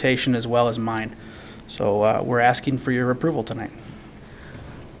presentation as well as mine. So we're asking for your approval tonight.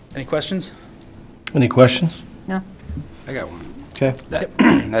 Any questions? Any questions? No. I got one. Okay.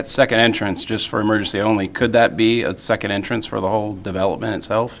 That second entrance, just for emergency only, could that be a second entrance for the whole development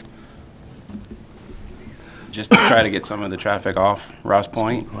itself? Just to try to get some of the traffic off Ross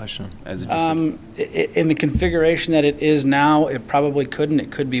Point? Question. As In the configuration that it is now, it probably couldn't.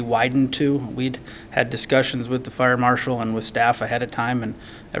 It could be widened to. We'd had discussions with the fire marshal and with staff ahead of time, and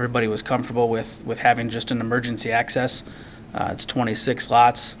everybody was comfortable with having just an emergency access. It's 26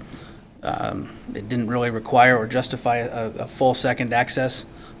 lots. It didn't really require or justify a full second access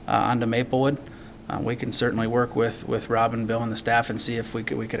onto Maplewood. We can certainly work with Rob and Bill and the staff and see if we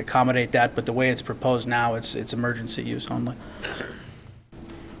could accommodate that, but the way it's proposed now, it's emergency use only.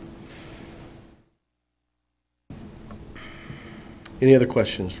 Any other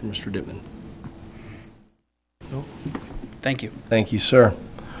questions for Mr. Dittman? No. Thank you. Thank you, sir.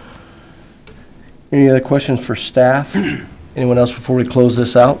 Any other questions for staff? Anyone else before we close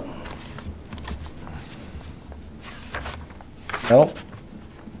this out? No?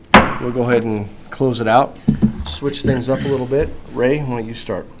 We'll go ahead and close it out. Switch things up a little bit. Ray, why don't you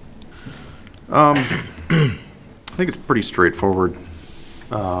start? I think it's pretty straightforward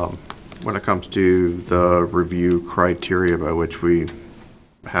when it comes to the review criteria by which we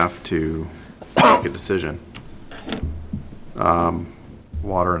have to make a decision.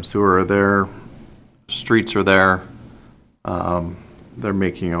 Water and sewer are there, streets are there. They're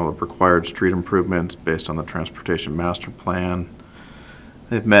making all the required street improvements based on the transportation master plan.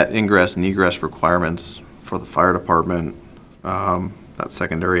 They've met ingress and egress requirements for the fire department. That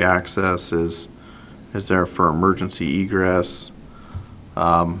secondary access is there for emergency egress.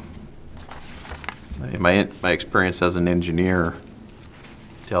 My experience as an engineer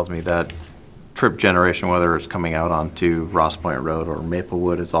tells me that trip generation, whether it's coming out onto Ross Point Road or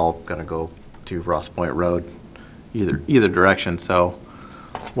Maplewood, is all going to go to Ross Point Road, either direction. So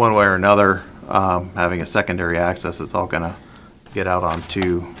one way or another, having a secondary access, it's all going to get out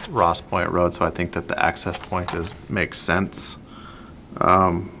onto Ross Point Road. So I think that the access point makes sense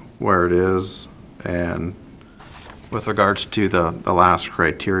where it is. And with regards to the last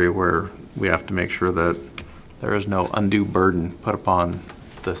criteria, where we have to make sure that there is no undue burden put upon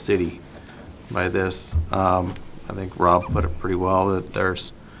the city by this, I think Rob put it pretty well,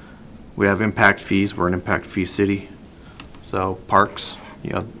 that we have impact fees. We're an impact fee city. So parks,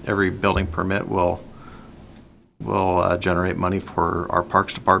 every building permit will generate money for our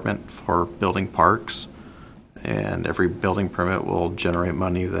parks department for building parks, and every building permit will generate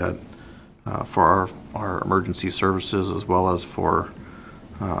money that for our emergency services, as well as for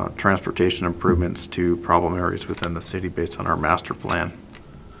transportation improvements to problem areas within the city based on our master plan.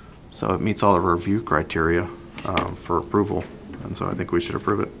 So it meets all the review criteria for approval, and so I think we should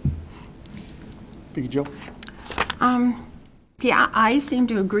approve it. Thank you, Joe. Yeah, I seem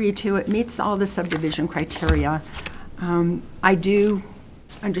to agree too. It meets all the subdivision criteria. I do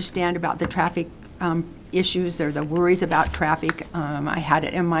understand about the traffic issues or the worries about traffic. I had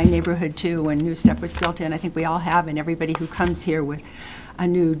it in my neighborhood too when new stuff was built in. I think we all have, and everybody who comes here with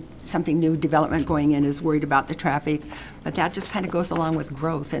something new development going in is worried about the traffic. But that just kind of goes along with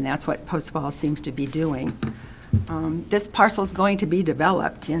growth, and that's what Post Falls seems to be doing. This parcel is going to be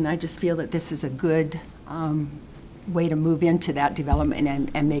developed, and I just feel that this is a good way to move into that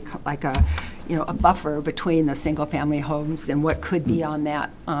development and make like a buffer between the single-family homes and what could be on that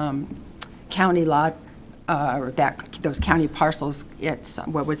county lot or those county parcels. It's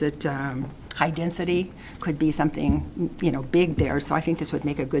high density, could be something big there. So I think this would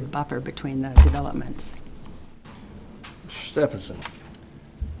make a good buffer between the developments. Steffensen.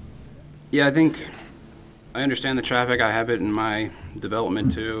 Yeah, I understand the traffic. I have it in my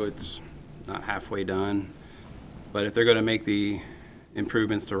development too. It's not halfway done. But if they're going to make the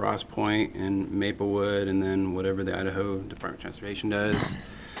improvements to Ross Point and Maplewood and then whatever the Idaho Department of Transportation does,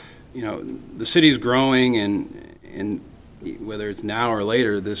 the city's growing, and whether it's now or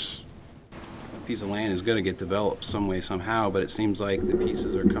later, this piece of land is going to get developed some way, somehow. But it seems like the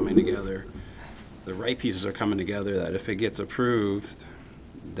pieces are coming together. The right pieces are coming together, that if it gets approved,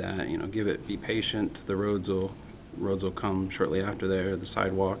 that, be patient. The roads will come shortly after there, the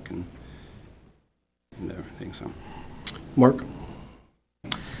sidewalk and everything. So, Mark?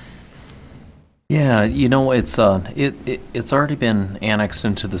 Yeah, it's already been annexed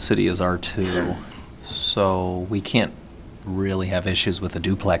into the city as R2, so we can't really have issues with the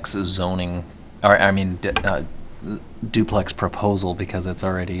duplex zoning, duplex proposal, because it's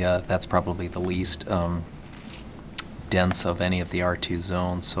already that's probably the least dense of any of the R2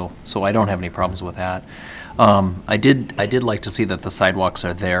 zones. So I don't have any problems with that. I did like to see that the sidewalks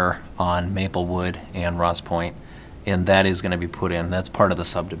are there on Maplewood and Ross Point, and that is going to be put in. That's part of the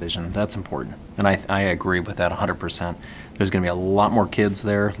subdivision. That's important, and I agree with that 100%. There's going to be a lot more kids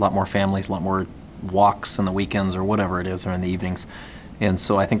there, a lot more families, a lot more walks on the weekends or whatever it is, or in the evenings, and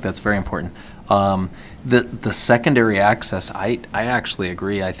so I think that's very important. The secondary access, I actually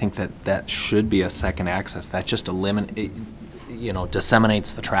agree. I think that should be a second access. That just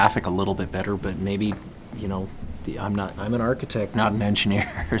disseminates the traffic a little bit better, but maybe, I'm an architect, not an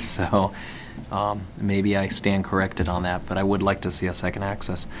engineer, so maybe I stand corrected on that, but I would like to see a second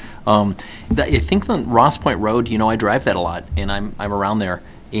access. I think the Ross Point Road, I drive that a lot, and I'm around there,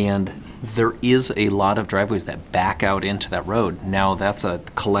 and there is a lot of driveways that back out into that road. Now, that's a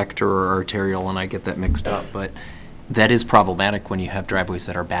collector or arterial, and I get that mixed up, but that is problematic when you have driveways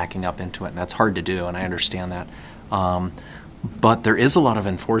that are backing up into it, and that's hard to do, and I understand that. But there is a lot of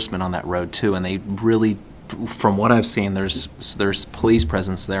enforcement on that road, too, and they really from what I've seen, there's police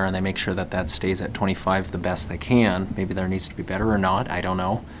presence there, and they make sure that stays at 25 the best they can. Maybe there needs to be better or not, I don't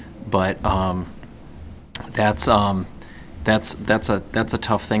know. But that's a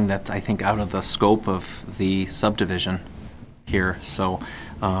tough thing that I think out of the scope of the subdivision here. So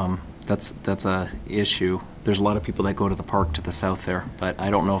that's a issue. There's a lot of people that go to the park to the south there, but I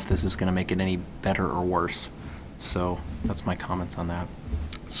don't know if this is going to make it any better or worse. So that's my comments on that.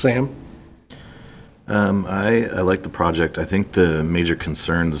 Sam? I like the project. I think the major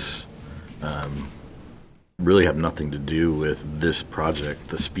concerns really have nothing to do with this project.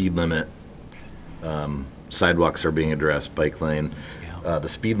 The speed limit, sidewalks are being addressed, bike lane. The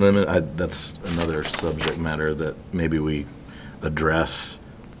speed limit, that's another subject matter that maybe we address,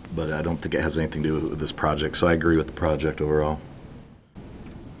 but I don't think it has anything to do with this project. So I agree with the project overall.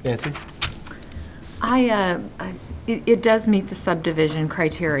 Nancy? It does meet the subdivision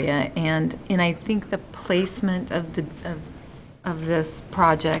criteria, and I think the placement of this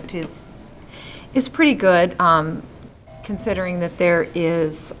project is pretty good, considering that there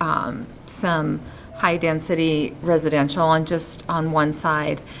is some high-density residential on one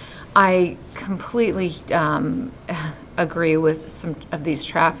side. I completely agree with some of these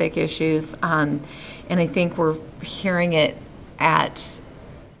traffic issues, and I think we're hearing it at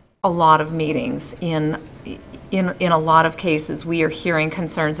a lot of meetings. In a lot of cases, we are hearing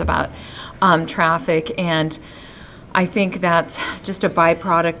concerns about traffic, and I think that's just a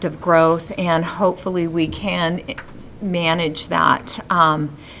byproduct of growth, and hopefully we can manage that.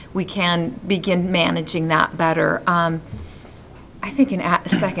 We can begin managing that better. I think a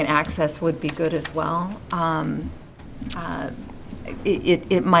second access would be good as well.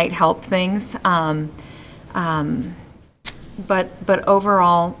 It might help things. But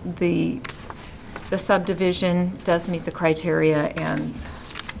overall, the subdivision does meet the criteria, and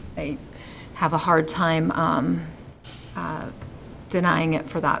I have a hard time denying it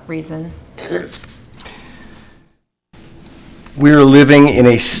for that reason. We're living in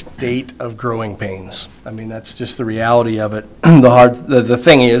a state of growing pains. I mean, that's just the reality of it. The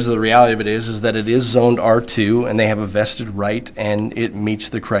thing is, the reality of it is that it is zoned R2, and they have a vested right, and it meets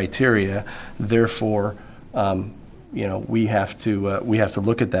the criteria. Therefore, we have to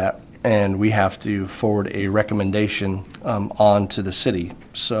look at that, and we have to forward a recommendation on to the city,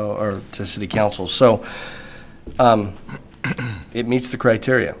 or to city council. So, it meets the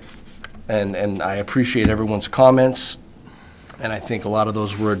criteria, and I appreciate everyone's comments. And I think a lot of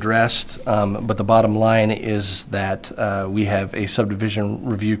those were addressed, but the bottom line is that we have a subdivision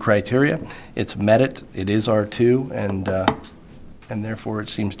review criteria. It's met it. It is R2, and therefore it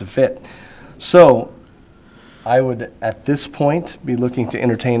seems to fit. So I would, at this point, be looking to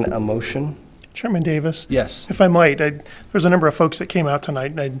entertain a motion. Chairman Davis? Yes. If I might, there's a number of folks that came out tonight,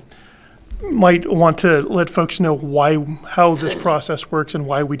 and I might want to let folks know how this process works and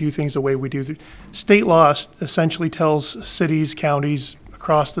why we do things the way we do. State law essentially tells cities, counties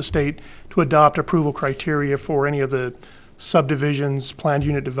across the state to adopt approval criteria for any of the subdivisions, planned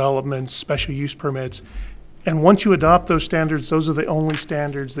unit developments, special use permits. And once you adopt those standards, those are the only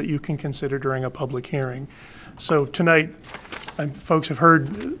standards that you can consider during a public hearing. So tonight, folks have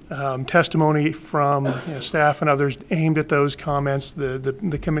heard testimony from staff and others aimed at those comments.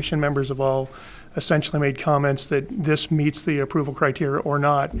 The commission members have all essentially made comments that this meets the approval criteria or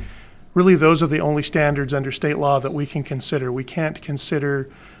not. Really, those are the only standards under state law that we can consider. We can't consider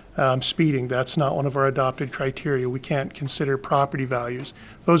speeding. That's not one of our adopted criteria. We can't consider property values.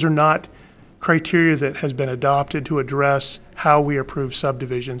 Those are not criteria that has been adopted to address how we approve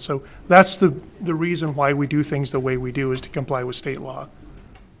subdivisions. So that's the reason why we do things the way we do, is to comply with state law.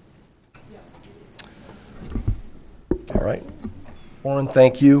 All right. Warren,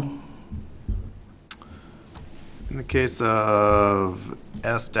 thank you. In the case of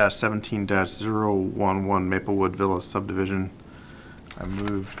S-17-011 Maplewood Villa subdivision, I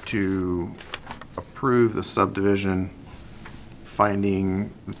move to approve the subdivision,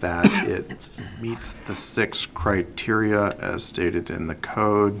 finding that it meets the 6 criteria as stated in the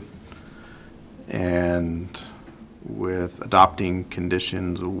code, and with adopting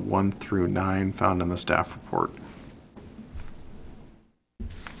conditions 1 through 9 found in the staff report.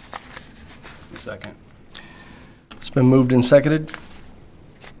 Second. It's been moved and seconded.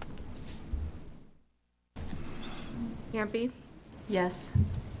 Hampe? Yes.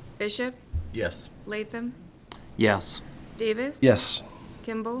 Bishop? Yes. Latham? Yes. Davis? Yes.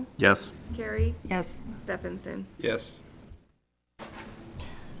 Kimball? Yes. Carey? Yes. Steffensen? Yes.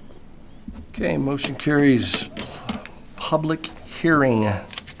 Okay, motion carries. Public hearing.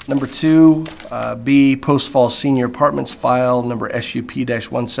 Number 2, B, Post Falls Senior Apartments, file number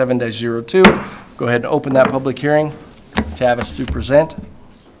SUP-17-02. Go ahead and open that public hearing. Tavis to present.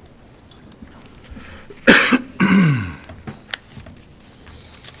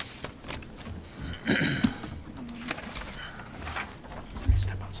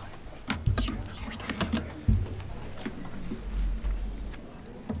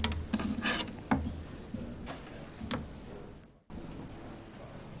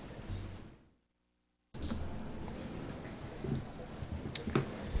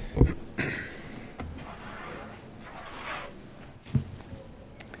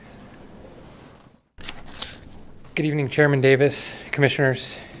 Good evening, Chairman Davis,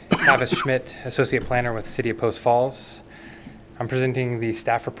 Commissioners. Tavis Schmidt, Associate Planner with City of Post Falls. I'm presenting the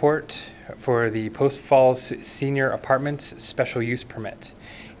staff report for the Post Falls Senior Apartments Special Use Permit,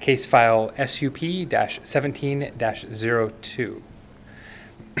 case file SUP-17-02.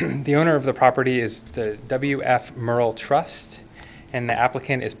 The owner of the property is the W.F. Merle Trust, and the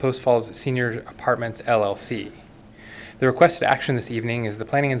applicant is Post Falls Senior Apartments, LLC. The requested action this evening is the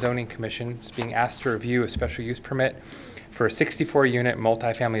Planning and Zoning Commission is being asked to review a special use permit for a 64-unit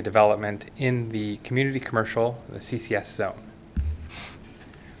multifamily development in the community commercial, the CCS zone.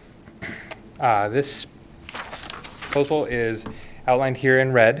 This proposal is outlined here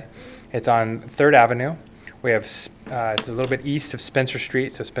in red. It's on 3rd Avenue. We have, it's a little bit east of Spencer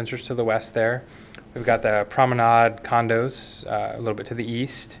Street, so Spencer's to the west there. We've got the Promenade condos a little bit to the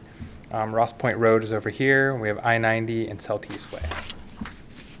east. Ross Point Road is over here. We have I-90 and Celtice Way.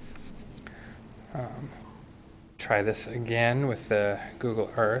 Try this again with the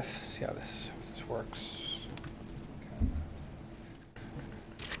Google Earth. See how this works.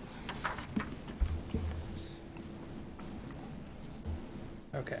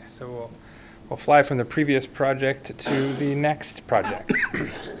 Okay, so we'll fly from the previous project to the next project.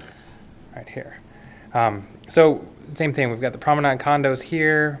 Right here. So same thing. We've got the Promenade condos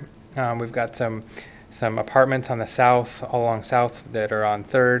here. We've got some apartments on the south, all along south, that are on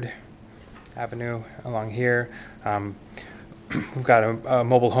 3rd Avenue along here. We've got a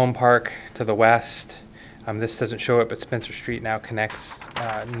mobile home park to the west. This doesn't show it, but Spencer Street now connects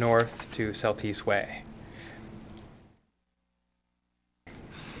north to Celtice Way.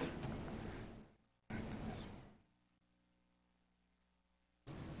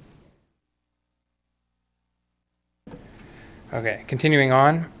 Okay, continuing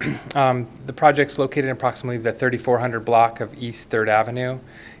on, the project's located in approximately the 3400 block of East 3rd Avenue,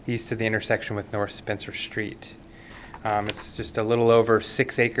 east of the intersection with North Spencer Street. It's just a little over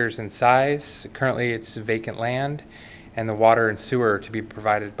 6 acres in size. Currently, it's vacant land, and the water and sewer are to be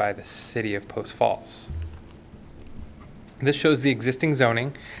provided by the City of Post Falls. This shows the existing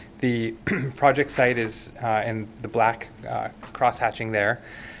zoning. The project site is in the black cross-hatching there.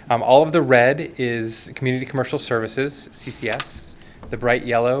 All of the red is Community Commercial Services, CCS. The bright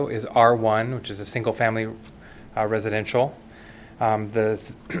yellow is R1, which is a single-family residential. We've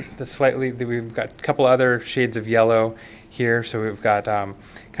got a couple other shades of yellow here. So we've got kind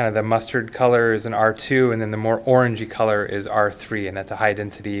of the mustard color is an R2, and then the more orangey color is R3, and that's a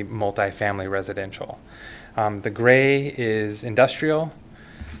high-density multifamily residential. The gray is industrial,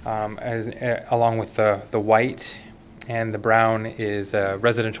 along with the white, and the brown is a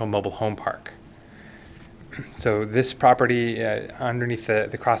residential mobile home park. So this property, underneath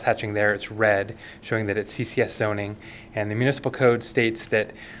the cross-hatching there, it's red, showing that it's CCS zoning, and the municipal code states that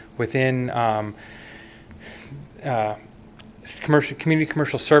within community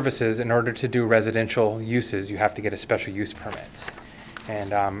commercial services, in order to do residential uses, you have to get a special use permit.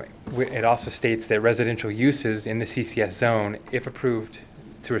 And it also states that residential uses in the CCS zone, if approved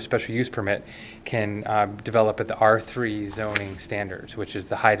through a special use permit, can develop at the R3 zoning standards, which is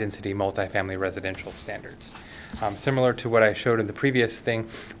the high-density multifamily residential standards. Similar to what I showed in the previous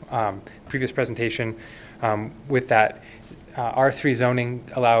previous presentation, with that, R3 zoning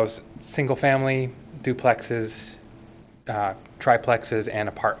allows single-family, duplexes, triplexes, and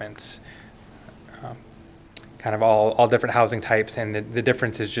apartments. Kind of all different housing types, and the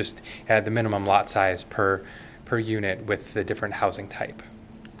difference is just the minimum lot size per unit with the different housing type.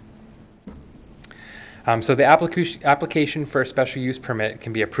 So the application for a special use permit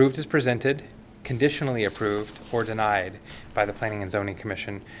can be approved as presented, conditionally approved, or denied by the Planning and Zoning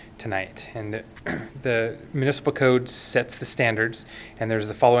Commission tonight. And the municipal code sets the standards, and there's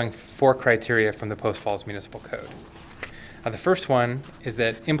the following 4 criteria from the Post Falls Municipal Code. The first one is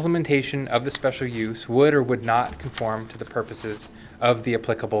that implementation of the special use would or would not conform to the purposes of the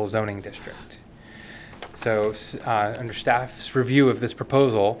applicable zoning district. So under staff's review of this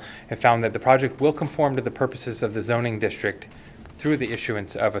proposal, it found that the project will conform to the purposes of the zoning district through the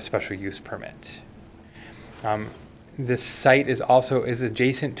issuance of a special use permit. This site is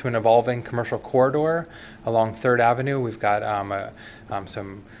adjacent to an evolving commercial corridor along 3rd Avenue. We've got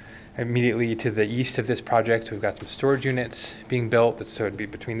some immediately to the east of this project. We've got some storage units being built, so it'd be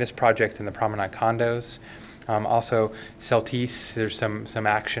between this project and the Promenade condos. Also, Celtice, there's some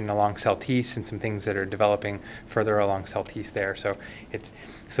action along Celtice and some things that are developing further along Celtice there. So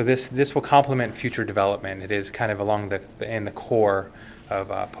this will complement future development. It is kind of along in the core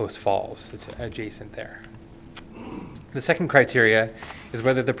of Post Falls. It's adjacent there. The second criteria is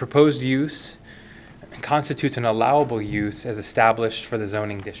whether the proposed use constitutes an allowable use as established for the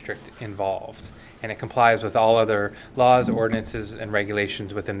zoning district involved, and it complies with all other laws, ordinances, and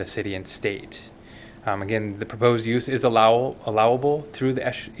regulations within the city and state. Again, the proposed use is allowable through the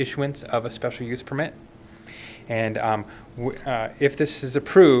issuance of a special use permit. And if this is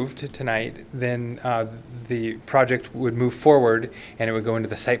approved tonight, then the project would move forward and it would go into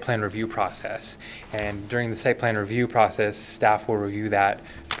the site plan review process. And during the site plan review process, staff will review that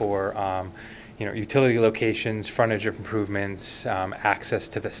for utility locations, frontage of improvements, access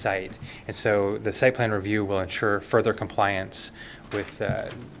to the site. And so the site plan review will ensure further compliance with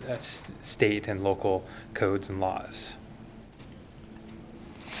state and local codes and laws.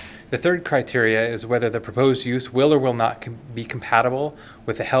 The third criteria is whether the proposed use will or will not be compatible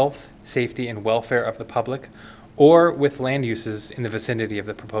with the health, safety, and welfare of the public or with land uses in the vicinity of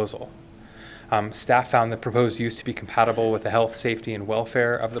the proposal. Staff found the proposed use to be compatible with the health, safety, and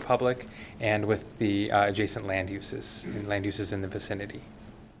welfare of the public and with the adjacent land uses in the vicinity.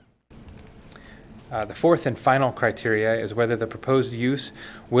 The fourth and final criteria is whether the proposed use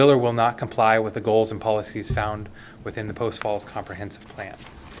will or will not comply with the goals and policies found within the Post Falls Comprehensive Plan.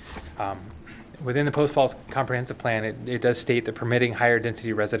 Within the Post Falls Comprehensive Plan, it does state that permitting higher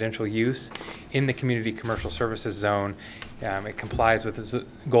density residential use in the community commercial services zone, it complies with the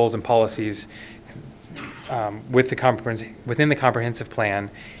goals and policies within the comprehensive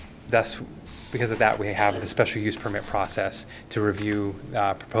plan. Thus, because of that, we have the special use permit process to review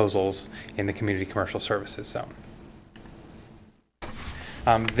proposals in the community commercial services zone.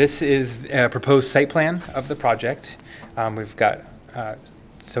 This is a proposed site plan of the project. We've got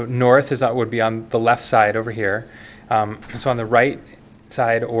so north would be on the left side over here. So on the right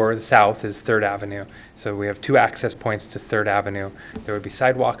side or the south is 3rd Avenue. So we have 2 access points to 3rd Avenue. There would be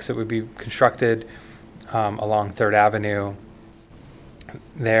sidewalks that would be constructed along 3rd Avenue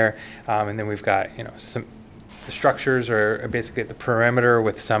there. And then we've got, the structures are basically at the perimeter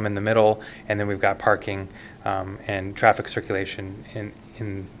with some in the middle. And then we've got parking and traffic circulation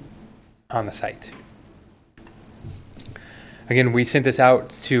on the site. Again, we sent this out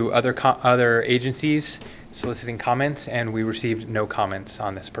to other agencies soliciting comments, and we received no comments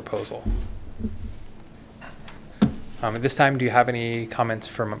on this proposal. At this time, do you have any comments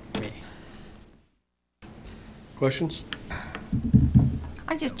from me? Questions?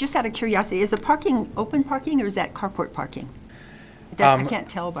 I just out of curiosity, is the parking open parking or is that carport parking? I can't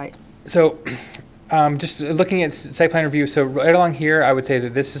tell by. So. Just looking at site plan review, so right along here, I would say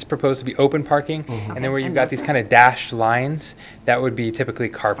that this is proposed to be open parking, and then where you've got these kind of dashed lines, that would be typically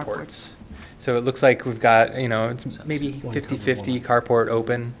carports. So it looks like we've got, it's maybe 50-50 carport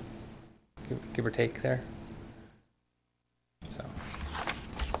open, give or take there. So.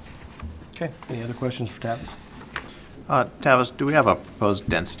 Okay, any other questions for Tavis? Tavis, do we have a proposed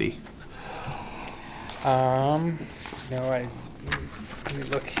density? Let me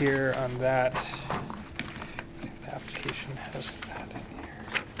look here on that. See if the application has that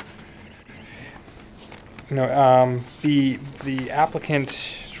in here. The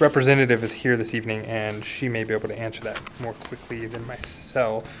applicant's representative is here this evening, and she may be able to answer that more quickly than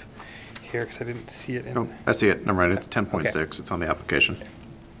myself here, because I didn't see it in. Oh, I see it. Never mind. It's 10.6. Okay. It's on the application.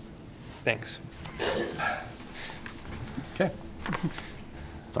 Thanks. Okay.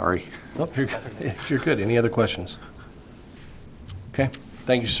 Sorry. Oh, you're good. Any other questions? Okay,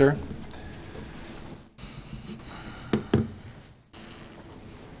 thank you, sir.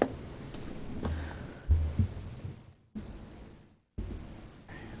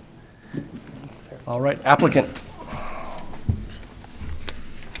 All right, applicant.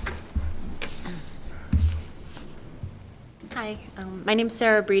 Hi, my name's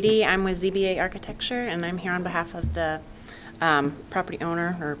Sarah Breedy. I'm with ZBA Architecture, and I'm here on behalf of the property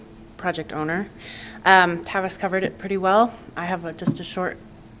owner or project owner. Tavis covered it pretty well. I have just a short,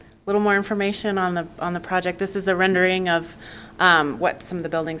 little more information on the project. This is a rendering of what some of the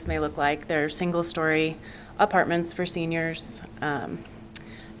buildings may look like. They're single-story apartments for seniors.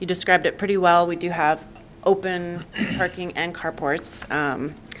 You described it pretty well. We do have open parking and carports.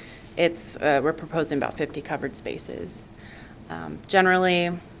 We're proposing about 50 covered spaces.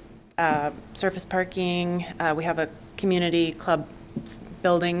 Generally, surface parking. We have a community club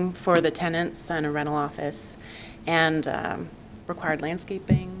building for the tenants and a rental office, and required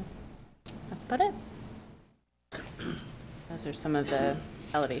landscaping. That's about it. Those are some of the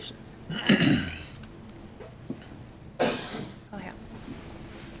elevations.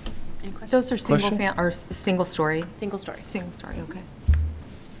 Any questions? Those are single Question? or single story? Single story. Single story, okay.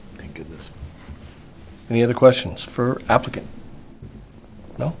 Thank goodness. Any other questions for applicant?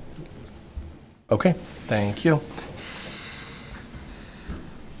 No? Okay, thank you.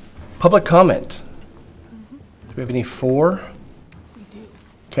 Public comment? Do we have any for? We do.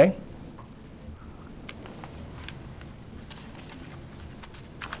 Okay.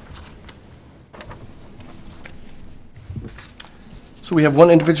 So we have one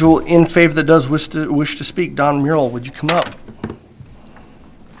individual in favor that does wish to speak. Don Murrell, would you come up?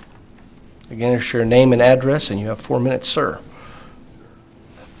 Again, it's your name and address, and you have 4 minutes, sir.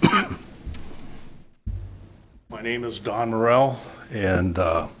 My name is Don Morrell, and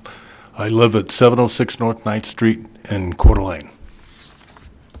I live at 706 North 9th Street in Coeur d'Alene.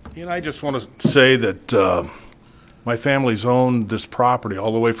 And I just want to say that my family's owned this property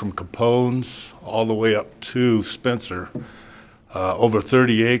all the way from Capone's all the way up to Spencer, over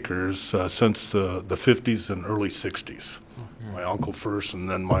 30 acres since the 50s and early 60s. My uncle first, and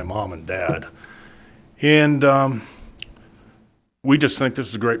then my mom and dad. And we just think this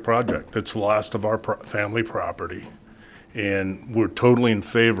is a great project. It's the last of our family property, and we're totally in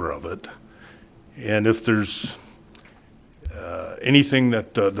favor of it. And if there's anything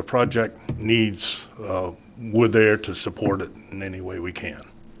that the project needs, we're there to support it in any way we can.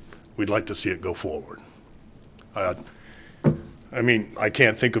 We'd like to see it go forward. I mean, I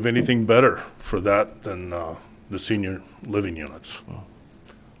can't think of anything better for that than the senior living units.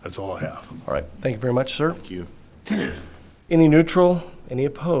 That's all I have. All right, thank you very much, sir. Thank you. Any neutral? Any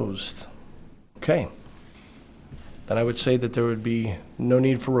opposed? Okay. Then I would say that there would be no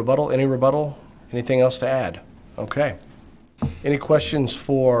need for rebuttal. Any rebuttal? Anything else to add? Okay. Any questions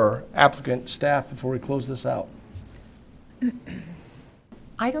for applicant, staff, before we close this out?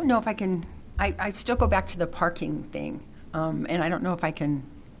 I don't know if I can, I still go back to the parking thing, and I don't know if I can,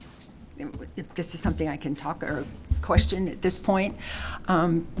 if this is something I can talk or question at this point,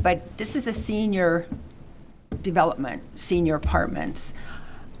 but this is a senior development, senior apartments.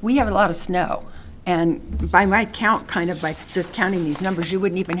 We have a lot of snow, and by my count, kind of by just counting these numbers, you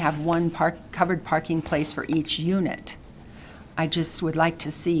wouldn't even have one covered parking place for each unit. I just would like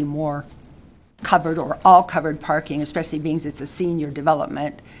to see more covered or all covered parking, especially being it's a senior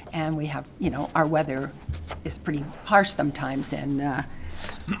development, and we have, you know, our weather is pretty harsh sometimes, and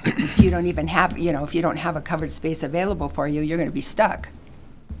if you don't even have, you know, if you don't have a covered space available for you, you're going to be stuck.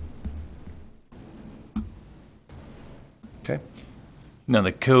 Okay. Now,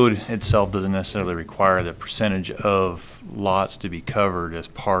 the code itself doesn't necessarily require the percentage of lots to be covered as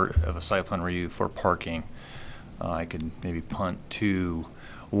part of a site plan review for parking. I could maybe punt to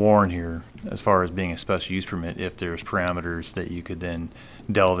Warren here as far as being a special use permit if there's parameters that you could then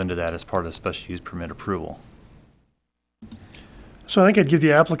delve into that as part of special use permit approval. So I think I'd give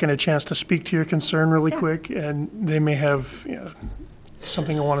the applicant a chance to speak to your concern really quick, and they may have, you know,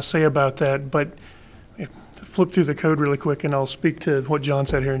 something I want to say about that, but flip through the code really quick, and I'll speak to what John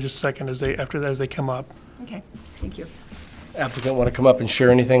said here in just a second as they come up. Okay, thank you. Applicant want to come up and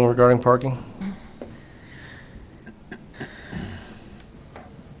share anything regarding parking?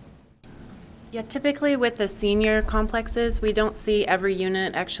 Yeah, typically with the senior complexes, we don't see every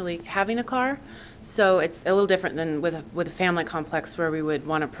unit actually having a car. So it's a little different than with a family complex where we would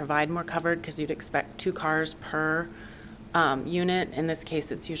want to provide more covered because you'd expect 2 cars per unit. In this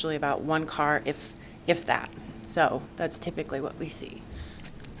case, it's usually about 1 car, if that. So that's typically what we see.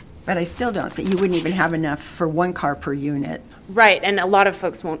 But I still don't think, you wouldn't even have enough for 1 car per unit. Right, and a lot of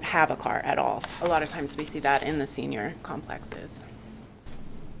folks won't have a car at all. A lot of times we see that in the senior complexes.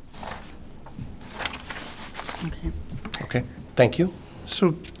 Okay. Okay, thank you.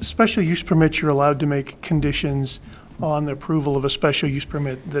 So special use permits, you're allowed to make conditions on the approval of a special use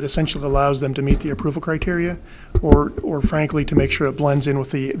permit that essentially allows them to meet the approval criteria, or frankly, to make sure it blends in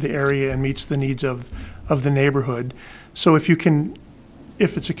with the area and meets the needs of the neighborhood. So if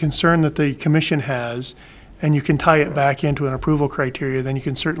it's a concern that the commission has, and you can tie it back into an approval criteria, then you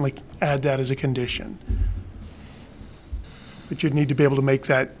can certainly add that as a condition. But you'd need to be able to make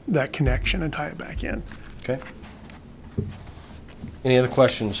that connection and tie it back in. Okay. Any other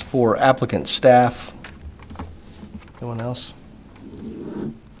questions for applicant, staff? Anyone else?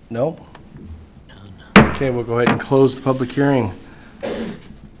 No? Okay, we'll go ahead and close the public hearing.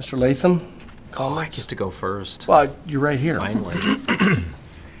 Mr. Latham? Oh, I get to go first. Well, you're right here. Finally.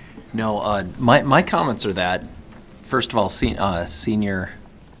 No, my comments are that First of all, senior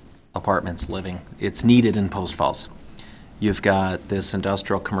apartments living, it's needed in Post Falls. You've got this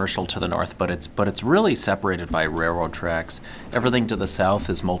industrial commercial to the north, but it's really separated by railroad tracks. Everything to the south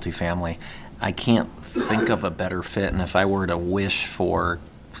is multifamily. I can't think of a better fit, and if I were to wish for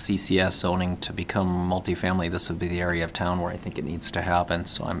CCS zoning to become multifamily, this would be the area of town where I think it needs to happen,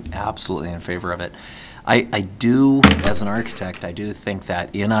 so I'm absolutely in favor of it. I do, as an architect, I do think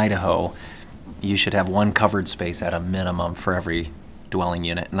that in Idaho, you should have one covered space at a minimum for every dwelling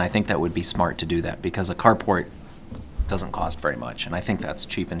unit, and I think that would be smart to do that, because a carport doesn't cost very much, and I think that's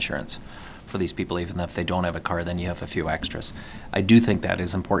cheap insurance for these people. Even if they don't have a car, then you have a few extras. I do think that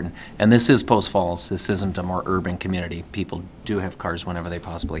is important, and this is Post Falls. This isn't a more urban community. People do have cars whenever they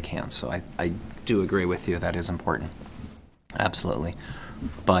possibly can, so I do agree with you. That is important, absolutely.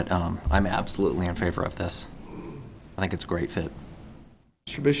 But I'm absolutely in favor of this. I think it's a great fit.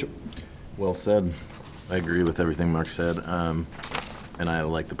 Mr. Bishop. Well said. I agree with everything Mark said, and I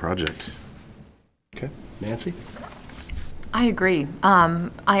like the project. Okay. Nancy? I agree.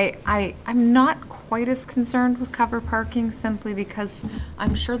 I'm not quite as concerned with covered parking, simply because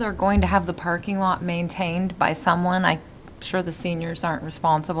I'm sure they're going to have the parking lot maintained by someone. I'm sure the seniors aren't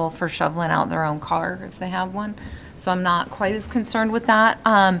responsible for shoveling out their own car if they have one, so I'm not quite as concerned with that.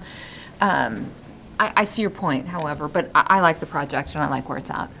 I see your point, however, but I like the project and I like where it's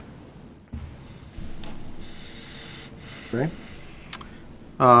at. Ray?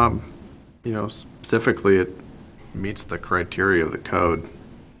 You know, specifically, it meets the criteria of the code.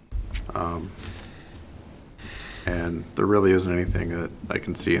 And there really isn't anything that I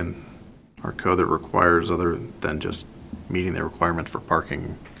can see in our code that requires other than just meeting the requirements for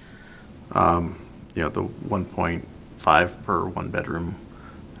parking. You know, the 1.5 per one bedroom,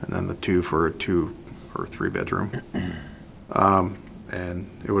 and then the 2 for a 2 or 3 bedroom. And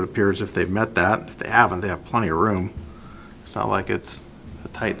it would appear as if they've met that. If they haven't, they have plenty of room. It's not like it's a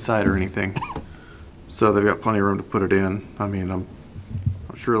tight site or anything. So they've got plenty of room to put it in. I mean, I'm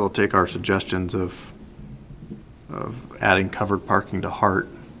sure they'll take our suggestions of adding covered parking to heart,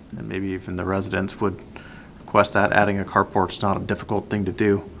 and maybe even the residents would request that. Adding a carport's not a difficult thing to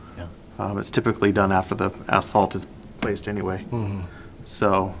do. Yeah. It's typically done after the asphalt is placed anyway. Mm-hmm.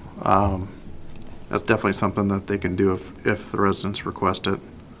 So that's definitely something that they can do if the residents request it.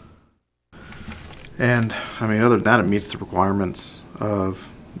 And I mean, other than that, it meets the requirements of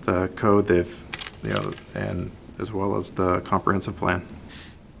the code and as well as the comprehensive plan.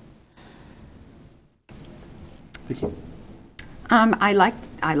 Vicki? I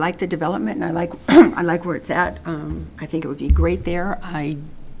like the development, and I like I like where it's at. I think it would be great there. I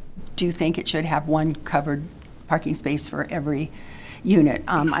do think it should have one covered parking space for every unit.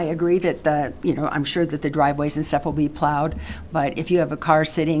 I agree that I'm sure that the driveways and stuff will be plowed, but if you have a car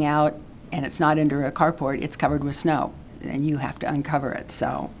sitting out and it's not under a carport, it's covered with snow, and you have to uncover it.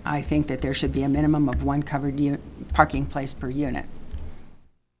 So I think that there should be a minimum of one covered parking place per unit.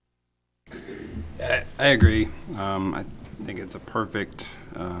 I agree. I think it's perfect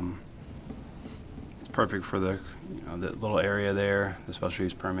for the the little area there, the special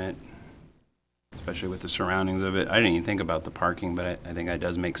use permit, especially with the surroundings of it. I didn't even think about the parking, but I think that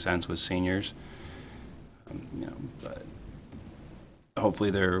does make sense with seniors. But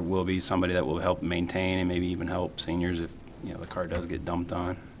hopefully there will be somebody that will help maintain and maybe even help seniors if the car does get dumped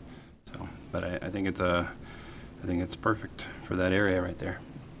on. So, but I think it's perfect for that area right there.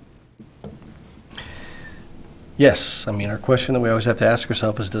 Yes, I mean, our question that we always have to ask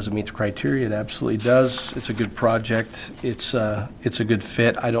ourselves is, does it meet the criteria? It absolutely does. It's a good project. It's a good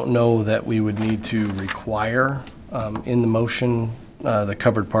fit. I don't know that we would need to require in the motion the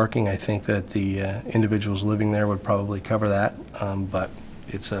covered parking. I think that the individuals living there would probably cover that, but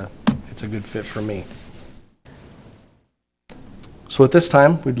it's a good fit for me. So at this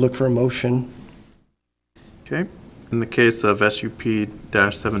time, we'd look for a motion. Okay. In the case of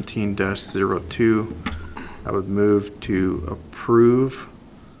SUP-17-02, I would move to approve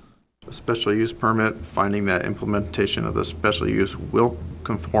a special use permit, finding that implementation of the special use will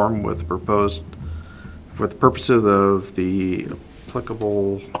conform with the purposes of the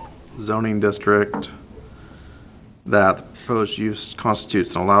applicable zoning district, that the proposed use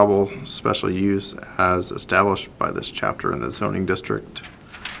constitutes an allowable special use as established by this chapter in the zoning district,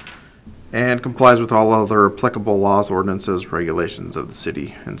 and complies with all other applicable laws, ordinances, regulations of the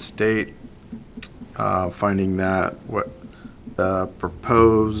city and state. Finding that the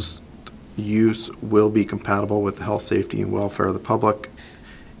proposed use will be compatible with the health, safety, and welfare of the public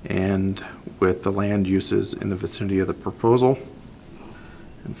and with the land uses in the vicinity of the proposal.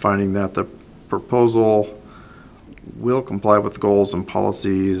 And finding that the proposal will comply with the goals and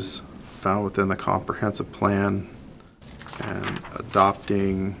policies found within the comprehensive plan And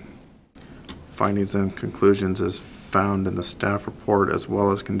adopting findings and conclusions as found in the staff report, as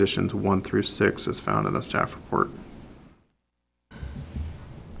well as conditions 1 through 6 as found in the staff report.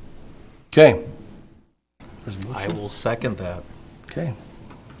 Okay. I will second that. Okay.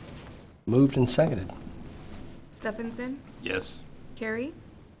 Moved and seconded. Steffensen, Yes. Carey,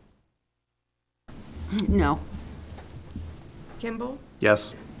 No. Kimball,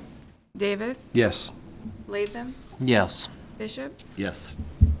 Yes. Davis, Yes. Latham, Yes. Bishop, Yes.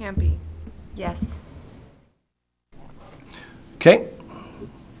 Hampe. Yes. Okay.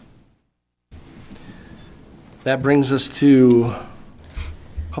 That brings us to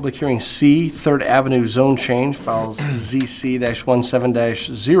public hearing C, 3rd Avenue zone change, files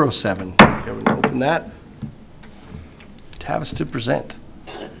ZC-17-07. Everyone open that. Tavis to present.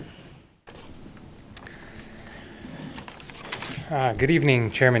 Good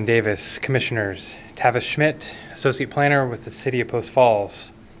evening, Chairman Davis, Commissioners. Tavis Schmidt, Associate Planner with the City of Post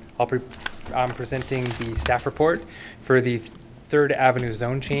Falls. I'm presenting the staff report for the 3rd Avenue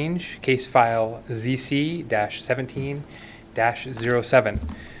zone change, case file ZC-17-07.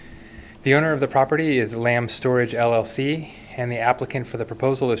 The owner of the property is Lamb Storage LLC, and the applicant for the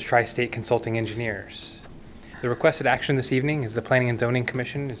proposal is Tri-State Consulting Engineers. The requested action this evening is the Planning and Zoning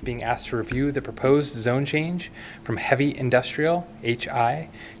Commission is being asked to review the proposed zone change from heavy industrial, HI,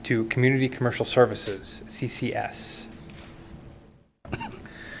 to community commercial services, CCS.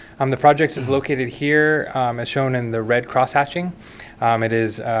 The project is located here, as shown in the red cross-hatching. It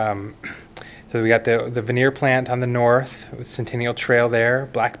is, so we got the veneer plant on the north, with Centennial Trail there.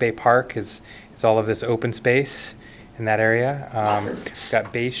 Black Bay Park is all of this open space in that area. We've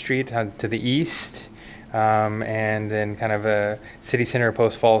got Bay Street to the east. And then kind of a city center of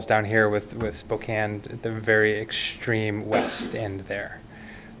Post Falls down here with Spokane at the very extreme west end there.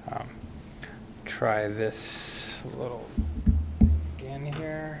 Try this little again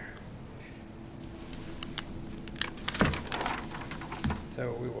here.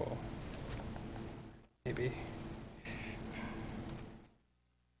 So we will maybe,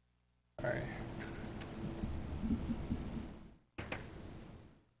 all right.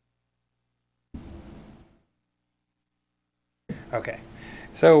 Okay,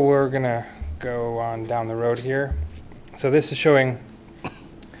 so we're gonna go on down the road here. So this is showing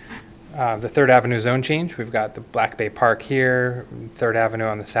the 3rd Avenue zone change. We've got the Black Bay Park here, 3rd Avenue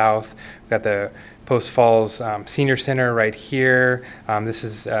on the south. We've got the Post Falls Senior Center right here. This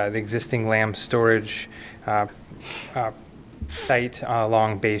is the existing Lamb Storage site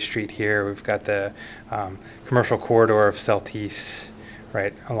along Bay Street here. We've got the commercial corridor of Celtice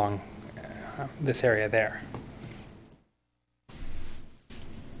right along this area there.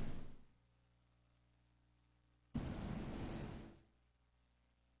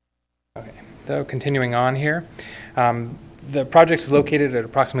 Okay, so continuing on here, the project is located at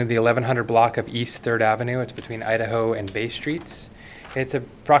approximately the 1100 block of East 3rd Avenue. It's between Idaho and Bay Streets. It's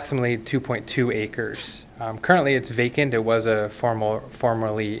approximately 2.2 acres. Currently, it's vacant. It was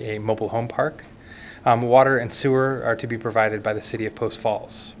formerly a mobile home park. Water and sewer are to be provided by the City of Post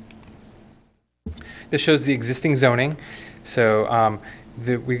Falls. This shows the existing zoning. So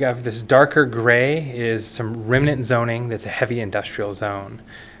we have this darker gray is some remnant zoning that's a heavy industrial zone.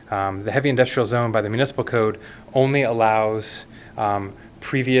 The heavy industrial zone by the municipal code only allows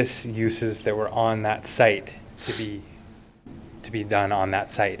previous uses that were on that site to be done on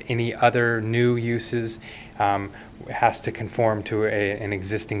that site. Any other new uses has to conform to an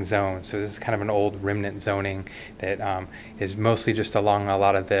existing zone. So this is kind of an old remnant zoning that is mostly just along a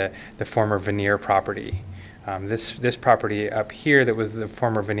lot of the former veneer property. This property up here that was the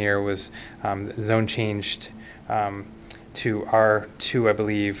former veneer was zone changed to R2, I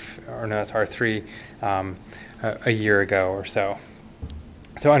believe, or no, it's R3 a year ago or so.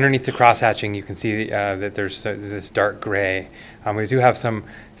 So underneath the crosshatching, you can see that there's this dark gray. We do have some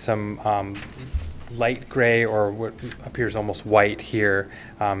light gray or what appears almost white here,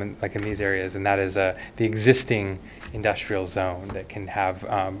 like in these areas, and that is the existing industrial zone that can have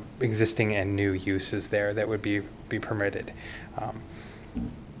existing and new uses there that would be permitted.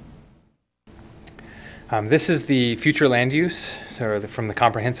 This is the future land use, so from the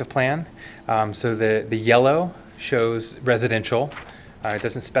comprehensive plan. So the yellow shows residential. It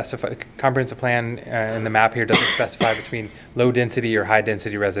doesn't specify, the comprehensive plan in the map here doesn't specify between low density or high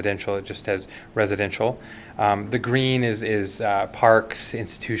density residential. It just has residential. The green is parks,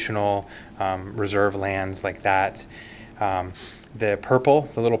 institutional, reserve lands like that. The purple,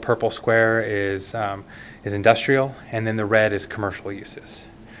 the little purple square is industrial, and then the red is commercial uses.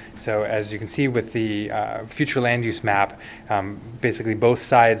 So as you can see with the future land use map, basically both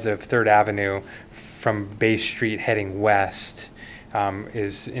sides of 3rd Avenue from Bay Street heading west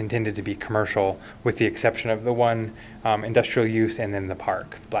is intended to be commercial, with the exception of the one industrial use and then the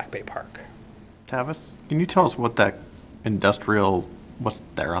park, Black Bay Park. Tavis, can you tell us what that industrial, what's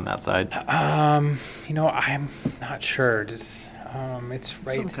there on that side? You know, I'm not sure. It's right.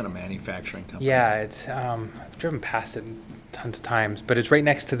 Some kind of manufacturing company. Yeah, it's I've driven past it tons of times, but it's right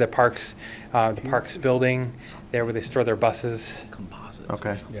next to the parks building, there where they store their buses. Composites.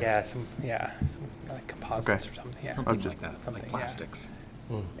 Okay. Yeah, some like composites or something. Yeah, Something like that. Something like yeah. plastics.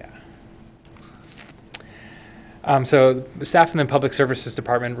 Yeah. So the staff in the Public Services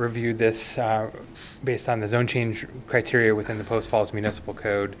Department reviewed this based on the zone change criteria within the Post Falls Municipal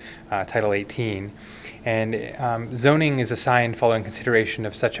Code, Title 18. And zoning is assigned following consideration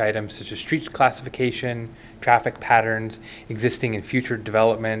of such items such as street classification, traffic patterns, existing and future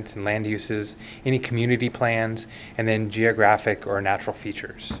development and land uses, any community plans, and then geographic or natural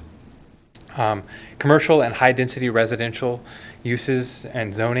features. Commercial and high-density residential uses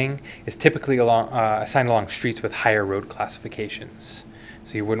and zoning is typically assigned along streets with higher road classifications.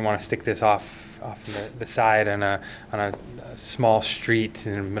 So you wouldn't want to stick this off the side on a small street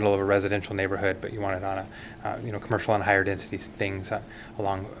in the middle of a residential neighborhood, but you want it on a commercial and higher density things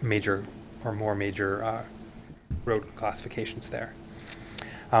along major or more major road classifications there.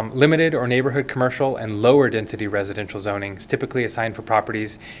 Limited or neighborhood commercial and lower density residential zoning is typically assigned for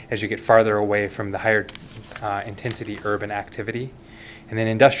properties as you get farther away from the higher intensity urban activity. And then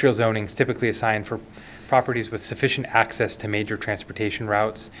industrial zoning is typically assigned for properties with sufficient access to major transportation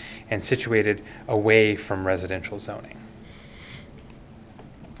routes and situated away from residential zoning.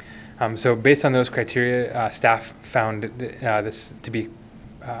 So based on those criteria, staff found this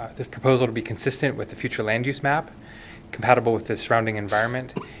proposal to be consistent with the future land use map, compatible with the surrounding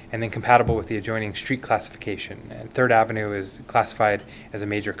environment, and then compatible with the adjoining street classification. And 3rd Avenue is classified as a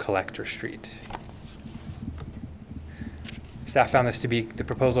major collector street. Staff found the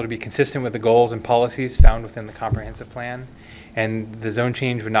proposal to be consistent with the goals and policies found within the comprehensive plan, and the zone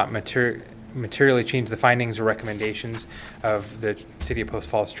change would not materially change the findings or recommendations of the City of Post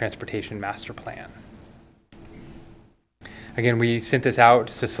Falls Transportation Master Plan. Again, we sent this out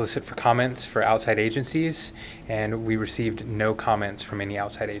to solicit for comments for outside agencies, and we received no comments from any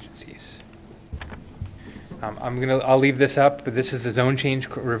outside agencies. I'll leave this up, but this is the zone change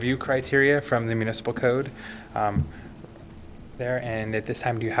review criteria from the municipal code there. And at this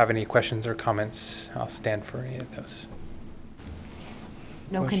time, do you have any questions or comments? I'll stand for any of those.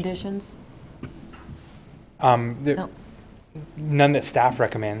 No conditions? No. None that staff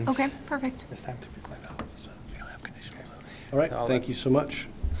recommends. Okay, perfect. This time. All right, thank you so much.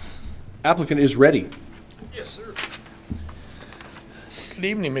 Applicant is ready. Yes, sir. Good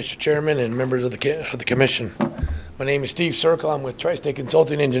evening, Mr. Chairman and members of the commission. My name is Steve Circle. I'm with Tri-State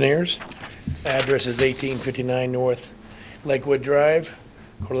Consulting Engineers. Address is 1859 North Lakewood Drive,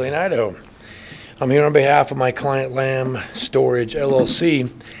 Coeur d'Alene, Idaho. I'm here on behalf of my client Lamb Storage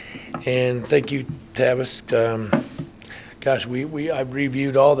LLC, and thank you, Tavis. I've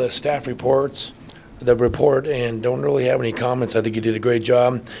reviewed all the staff reports. The report, and don't really have any comments. I think you did a great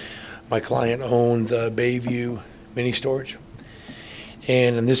job. My client owns Bayview Mini Storage,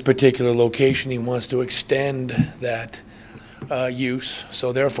 and in this particular location, he wants to extend that use.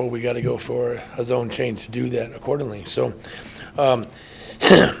 So therefore, we got to go for a zone change to do that accordingly. So, I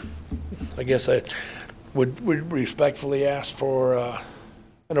guess I would respectfully ask for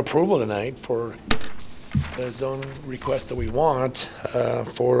an approval tonight for the zone request that we want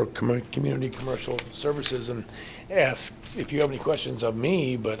for community commercial services, and ask if you have any questions of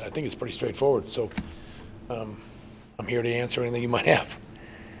me, but I think it's pretty straightforward. So I'm here to answer anything you might have.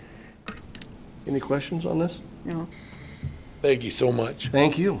 Any questions on this? No. Thank you so much.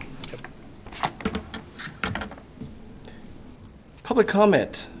 Thank you. Public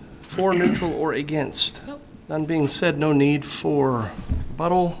comment, for, neutral, or against? Nope. None being said, no need for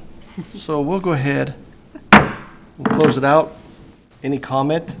rebuttal. So we'll go ahead. We'll close it out. Any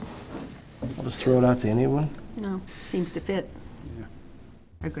comment? I'll just throw it out to anyone. No, seems to fit.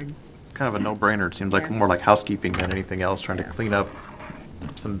 Agreed. It's kind of a no-brainer. It seems like more like housekeeping than anything else, trying to clean up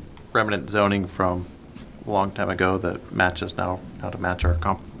some remnant zoning from a long time ago that matches now how to match our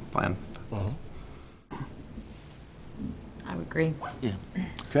comp plan. I would agree. Yeah.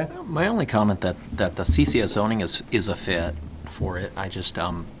 Okay. My only comment that the CCS zoning is a fit for it. I just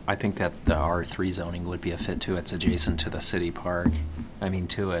I think that the R3 zoning would be a fit too. It's adjacent to the city park. I mean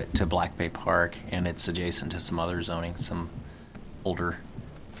to Black Bay Park, and it's adjacent to some other zoning, some older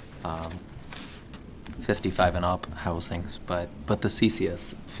 55 and up housings. But the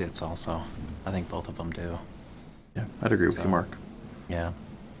CCS fits also. I think both of them do. Yeah, I'd agree with you, Mark. Yeah.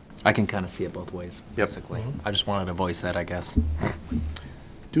 I can kind of see it both ways, basically. Mhm. I just wanted to voice that, I guess.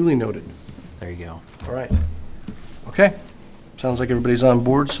 Duly noted. There you go. All right. Okay. Sounds like everybody's on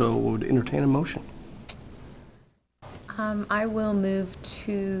board, so we would entertain a motion. I will move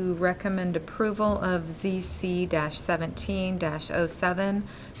to recommend approval of ZC-17-07,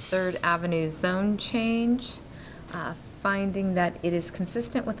 Third Avenue zone change, finding that it is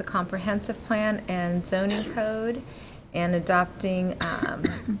consistent with the comprehensive plan and zoning code, and adopting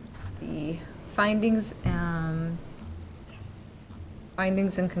the findings and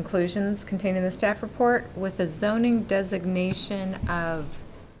conclusions contained in the staff report with a zoning designation of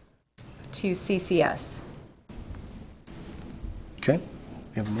to CCS. Okay.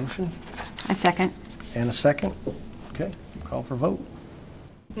 We have a motion I second. and a second. Okay. Call for vote.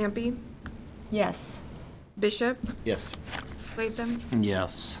 Hampe, Yes. Bishop, Yes. Latham,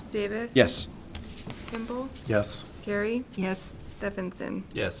 Yes. Davis. Yes. Kimball, Yes. Carey, Yes. Steffensen.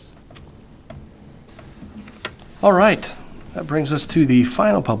 Yes. All right. That brings us to the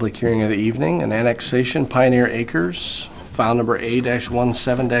final public hearing of the evening, an annexation, Pioneer Acres, file number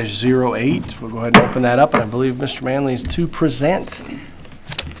A-17-08. We'll go ahead and open that up, and I believe Mr. Manley is to present.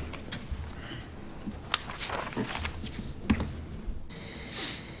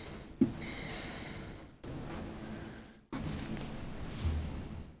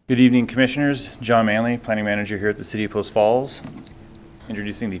 Good evening, Commissioners. John Manley, Planning Manager here at the City of Post Falls.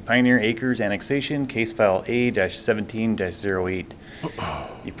 Introducing the Pioneer Acres Annexation, Case File A-17-08.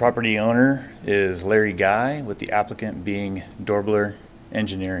 The property owner is Larry Guy, with the applicant being Dorbler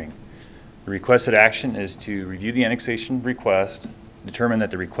Engineering. The requested action is to review the annexation request, determine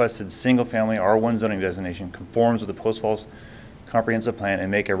that the requested single-family R1 zoning designation conforms with the Post Falls Comprehensive Plan, and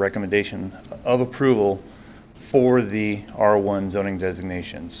make a recommendation of approval for the R1 zoning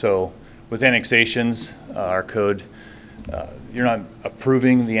designation. So with annexations, our code, you're not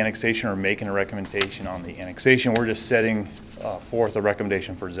approving the annexation or making a recommendation on the annexation. We're just setting forth a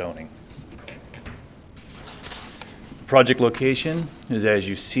recommendation for zoning. Project location is as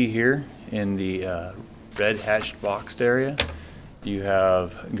you see here in the red hatched boxed area. You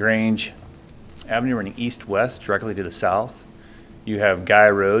have Grange Avenue running east-west directly to the south. You have Guy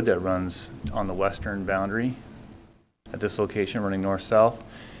Road that runs on the western boundary at this location running north-south.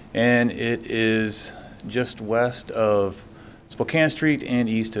 And it is just west of Spokane Street and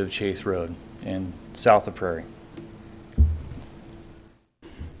east of Chase Road and south of Prairie.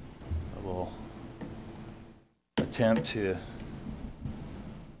 I will attempt to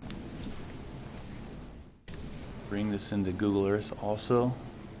bring this into Google Earth also.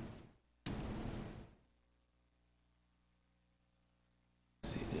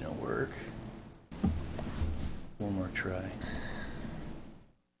 See, it didn't work. One more try.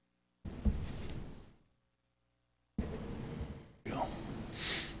 Go.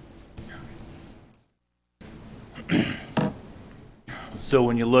 So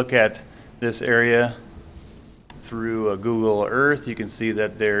when you look at this area through Google Earth, you can see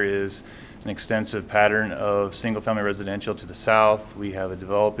that there is an extensive pattern of single-family residential to the south. We have a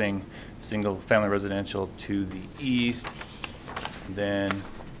developing single-family residential to the east. Then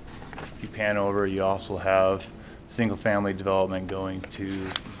if you pan over, you also have single-family development going to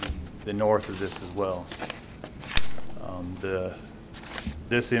the north of this as well.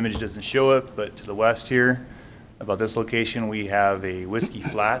 This image doesn't show it, but to the west here, about this location, we have a Whiskey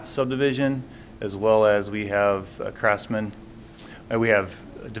Flats subdivision, as well as we have a Craftsman. We have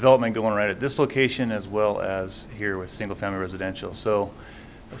development going right at this location, as well as here with single-family residential. So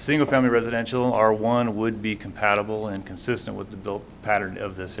a single-family residential, R1, would be compatible and consistent with the built pattern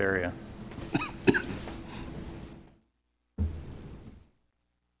of this area.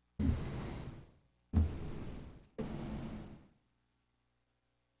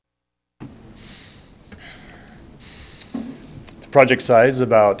 The project size is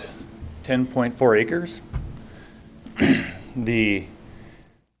about 10.4 acres.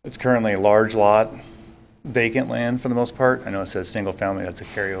 It's currently a large lot, vacant land for the most part. I know it says single family, that's a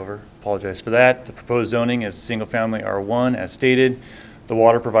carryover. Apologize for that. The proposed zoning is single family R1 as stated. The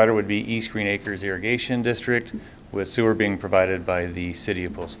water provider would be East Green Acres Irrigation District, with sewer being provided by the City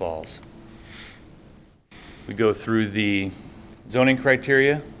of Post Falls. We go through the zoning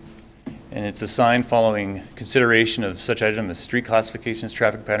criteria, and it's assigned following consideration of such items as street classifications,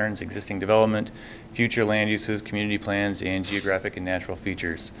 traffic patterns, existing development, future land uses, community plans, and geographic and natural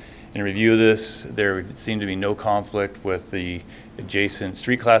features. In a review of this, there would seem to be no conflict with the adjacent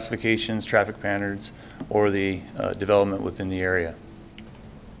street classifications, traffic patterns, or the development within the area.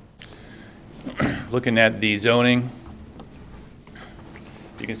 Looking at the zoning,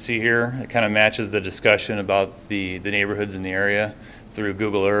 you can see here, it kind of matches the discussion about the neighborhoods in the area. through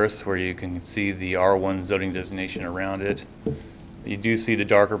Google Earth, where you can see the R1 zoning designation around it. You do see the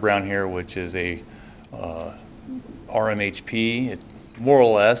darker brown here, which is a RMHP. It more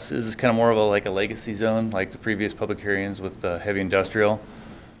or less is kind of more of a like a legacy zone, like the previous public hearings with heavy industrial.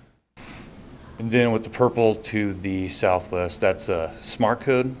 And then with the purple to the southwest, that's a smart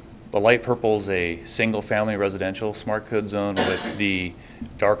code. The light purple is a single family residential smart code zone, with the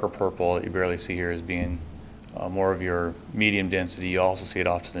darker purple that you barely see here as being more of your medium density. You also see it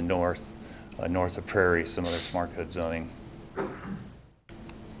off to the north, north of Prairie, some other smart code zoning.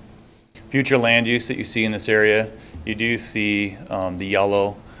 Future land use that you see in this area, you do see the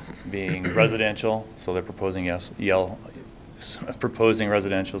yellow being residential, so they're proposing proposing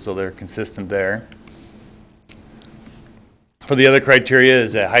residential, so they're consistent there. For the other criteria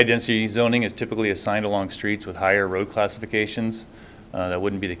is that high density zoning is typically assigned along streets with higher road classifications. That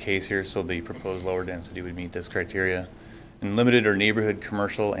wouldn't be the case here, so the proposed lower density would meet this criteria. And limited or neighborhood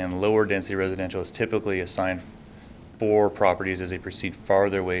commercial and lower density residential is typically assigned for properties as they proceed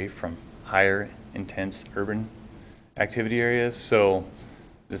farther away from higher intense urban activity areas. So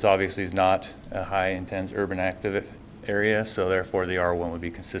this obviously is not a high intense urban active area, so therefore the R1 would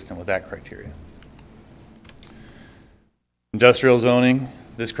be consistent with that criteria. Industrial zoning,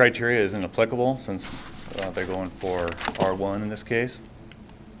 this criteria isn't applicable since they're going for R1 in this case.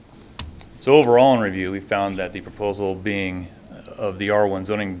 So overall in review, we found that the proposal being of the R1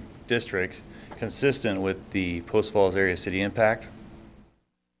 zoning district consistent with the Post Falls area city impact.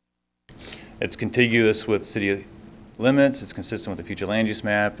 It's contiguous with city limits, it's consistent with the future land use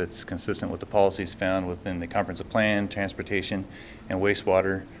map, it's consistent with the policies found within the comprehensive plan, transportation, and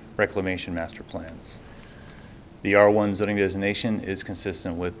wastewater reclamation master plans. The R1 zoning designation is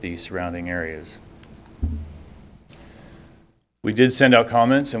consistent with the surrounding areas. We did send out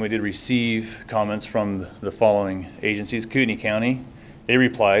comments, and we did receive comments from the following agencies. Kootenai County, they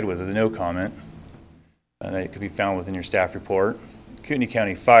replied with a no comment, and that could be found within your staff report. Kootenai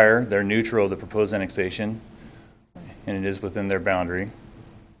County Fire, they're neutral of the proposed annexation, and it is within their boundary.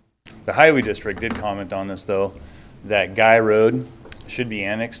 The Highway District did comment on this, though, that Guy Road should be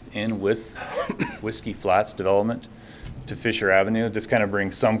annexed in with Whiskey Flats development to Fisher Avenue. This kind of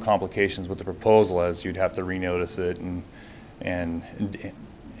brings some complications with the proposal, as you'd have to renotice it and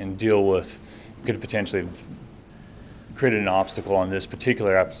deal with, could potentially have created an obstacle on this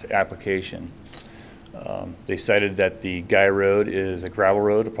particular application. They cited that the Guy Road is a gravel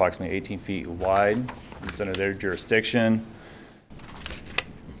road, approximately 18 feet wide. It's under their jurisdiction.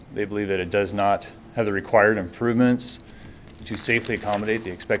 They believe that it does not have the required improvements to safely accommodate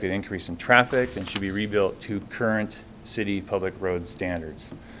the expected increase in traffic and should be rebuilt to current city public road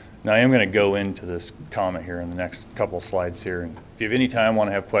standards. Now I am going to go into this comment here in the next couple of slides here. And if you have any time, want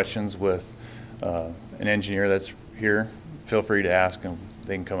to have questions with an engineer that's here, feel free to ask and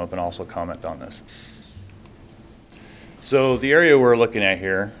they can come up and also comment on this. So the area we're looking at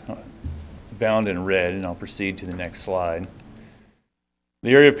here, bound in red, and I'll proceed to the next slide. The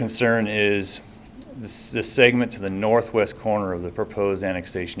area of concern is this segment to the northwest corner of the proposed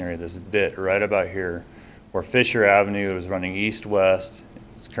annexation area, this bit right about here, where Fisher Avenue is running east-west.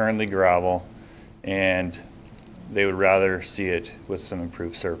 It's currently gravel, and they would rather see it with some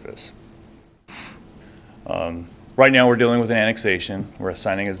improved surface. Right now we're dealing with an annexation. We're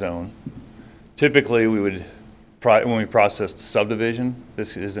assigning a zone. Typically we would, when we process the subdivision,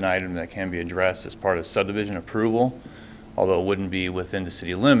 this is an item that can be addressed as part of subdivision approval, although it wouldn't be within the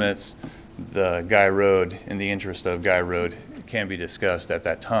city limits. The Guy Road, in the interest of Guy Road, can be discussed at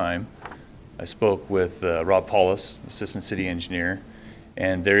that time. I spoke with Rob Paulus, Assistant City Engineer,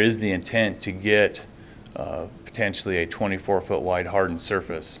 and there is the intent to get potentially a 24-foot wide hardened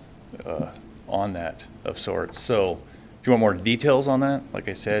surface on that of sorts. So if you want more details on that, like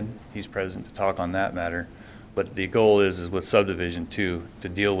I said, he's present to talk on that matter. But the goal is with subdivision to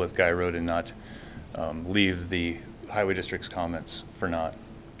deal with Guy Road and not leave the Highway District's comments for naught.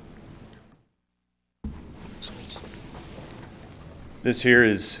 This here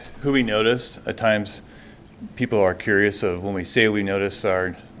is who we noticed. At times people are curious of when we say we notice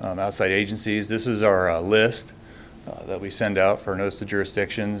our outside agencies. This is our list that we send out for notice of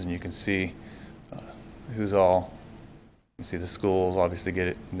jurisdictions, and you can see who's all. You see the schools obviously get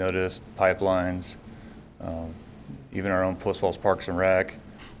it noticed, pipelines, even our own Post Falls Parks and Rec,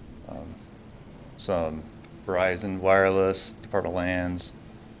 some Verizon, Wireless, Department of Lands,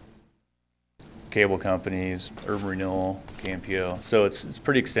 cable companies, urban renewal, KMPO. So it's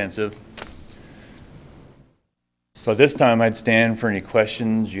pretty extensive. So this time I'd stand for any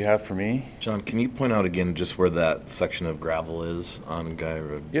questions you have for me. John, can you point out again just where that section of gravel is on Guy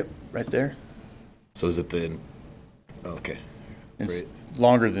Road? Yep, right there. So is it the, okay. It's Great.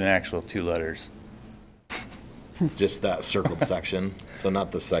 longer than actual 2 letters. Just that circled section, so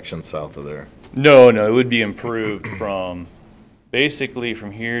not the section south of there. No, it would be improved from, basically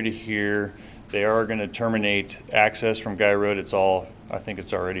from here to here. They are going to terminate access from Guy Road. I think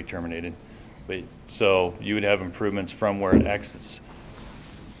it's already terminated. But, so you would have improvements from where it exits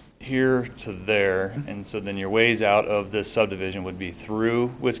here to there. And so then your ways out of this subdivision would be through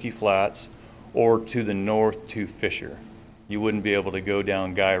Whiskey Flats or to the north to Fisher. You wouldn't be able to go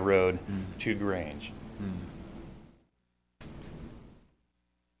down Guy Road to Grange.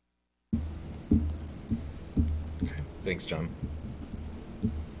 Thanks, John.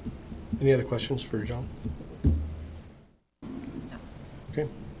 Any other questions for John? Okay,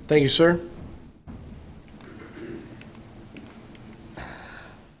 thank you, sir.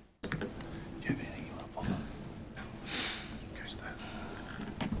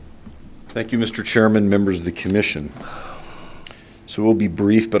 Thank you, Mr. Chairman, members of the commission. So we'll be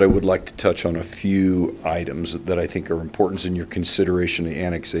brief, but I would like to touch on a few items that I think are important in your consideration of the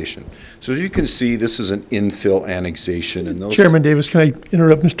annexation. So as you can see, this is an infill annexation, and those... Chairman Davis, can I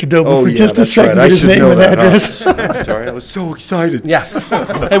interrupt Mr. Dobler Oh, for yeah, just a that's second? right. I Get his should name know and that, huh? address. I'm sorry, I was so excited. Yeah.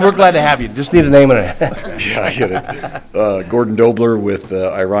 Hey, we're glad to have you. Just need a name and a... Yeah, I get it. Gordon Dobler with,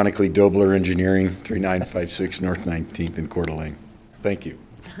 ironically, Dobler Engineering, 3956 North 19th in Coeur d'Alene. Thank you.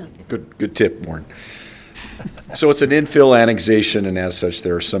 Good tip, Warren. So it's an infill annexation, and as such,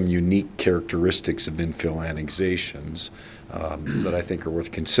 there are some unique characteristics of infill annexations that I think are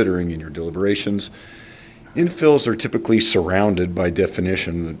worth considering in your deliberations. Infills are typically surrounded, by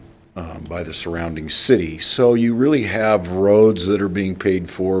definition, by the surrounding city. So you really have roads that are being paid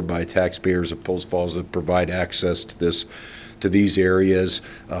for by taxpayers of Post Falls that provide access to these areas,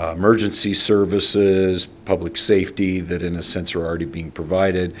 emergency services, public safety that in a sense are already being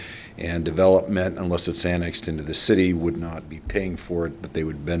provided, and development, unless it's annexed into the city, would not be paying for it, but they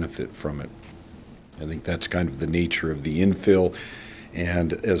would benefit from it. I think that's kind of the nature of the infill.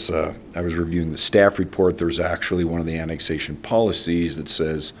 And as I was reviewing the staff report, there's actually one of the annexation policies that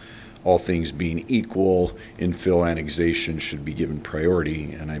says all things being equal, infill annexation should be given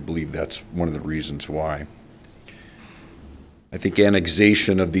priority, and I believe that's one of the reasons why. I think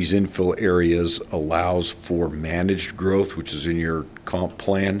annexation of these infill areas allows for managed growth, which is in your comp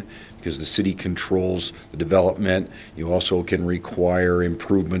plan, because the city controls the development. You also can require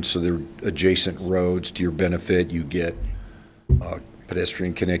improvements of the adjacent roads to your benefit. You get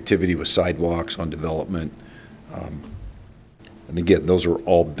pedestrian connectivity with sidewalks on development. And again, those are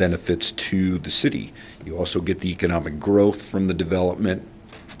all benefits to the city. You also get the economic growth from the development.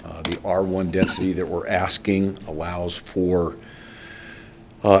 The R1 density that we're asking allows for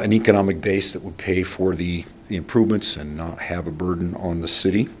an economic base that would pay for the improvements and not have a burden on the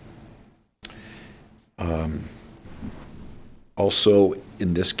city. Also,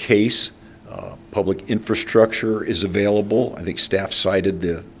 in this case, public infrastructure is available. I think staff cited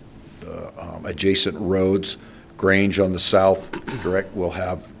the adjacent roads. Grange on the south will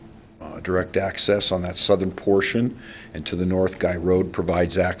have direct access on that southern portion, and to the north, Guy Road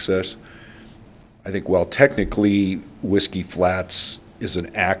provides access. I think while technically Whiskey Flats is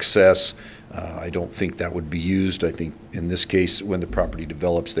an access, I don't think that would be used. I think in this case, when the property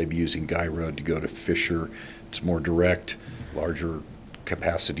develops, they'd be using Guy Road to go to Fisher. It's more direct, larger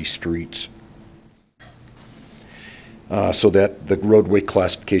capacity streets. So that the roadway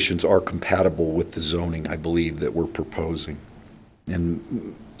classifications are compatible with the zoning, I believe, that we're proposing.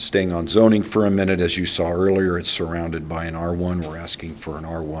 And staying on zoning for a minute, as you saw earlier, it's surrounded by an R1. We're asking for an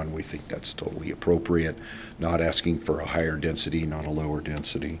R1. We think that's totally appropriate, not asking for a higher density, not a lower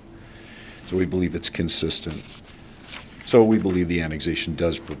density. So we believe it's consistent. So we believe the annexation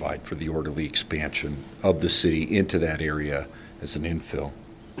does provide for the orderly expansion of the city into that area as an infill.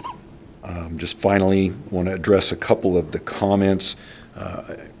 Just finally, want to address a couple of the comments.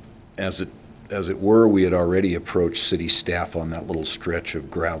 As it were, we had already approached city staff on that little stretch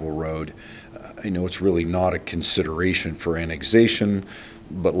of gravel road. I know it's really not a consideration for annexation,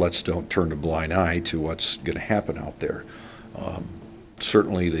 but let's don't turn a blind eye to what's going to happen out there.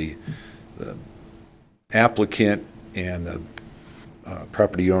 Certainly the applicant and the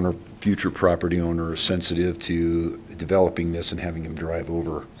property owner, future property owner, are sensitive to developing this and having him drive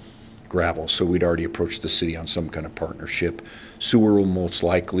over gravel. So we'd already approached the city on some kind of partnership. Sewer will most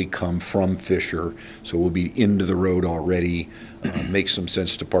likely come from Fisher, so we'll be into the road already. Makes some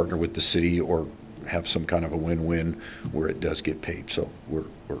sense to partner with the city or have some kind of a win-win where it does get paved. So we're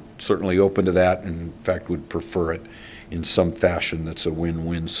certainly open to that, and in fact would prefer it in some fashion that's a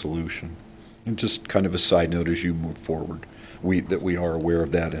win-win solution. And just kind of a side note as you move forward, we are aware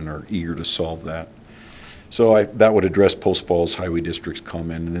of that and are eager to solve that. So that would address Post Falls Highway District's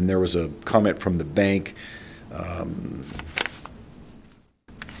comment. And then there was a comment from the bank.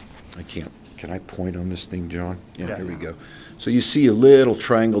 Can I point on this thing, John? Yeah, here we go. So you see a little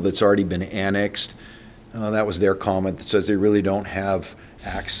triangle that's already been annexed. That was their comment that says they really don't have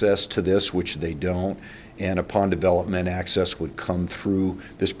access to this, which they don't. And upon development, access would come through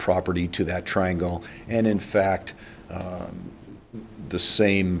this property to that triangle. And in fact, the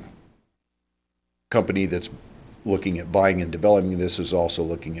same company that's looking at buying and developing this is also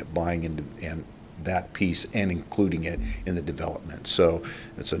looking at buying and that piece and including it in the development. So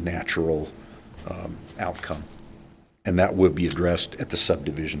it's a natural outcome. And that will be addressed at the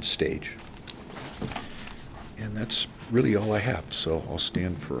subdivision stage. And that's really all I have. So I'll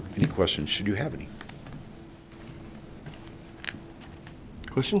stand for any questions, should you have any.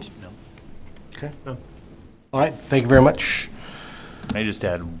 Questions? No. Okay. No. All right, thank you very much. Can I just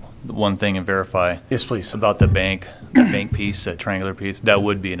add one thing and verify? Yes, please. About the bank piece, that triangular piece, that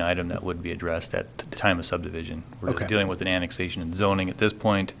would be an item that would be addressed at the time of subdivision. We're Okay. dealing with an annexation and zoning at this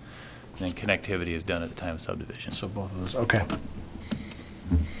point, and then connectivity is done at the time of subdivision. So both of those, okay.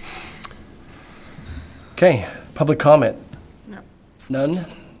 Okay, public comment? No. None?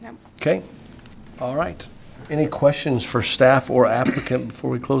 No. Okay, all right. Any questions for staff or applicant before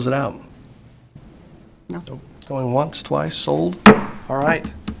we close it out? No. Nope. Going once, twice, sold? All right.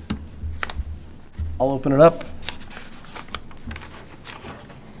 I'll open it up.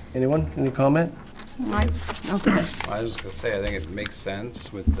 Anyone, any comment? Okay. I was just gonna say, I think it makes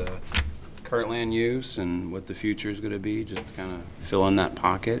sense with the current land use and what the future is gonna be, just to kind of fill in that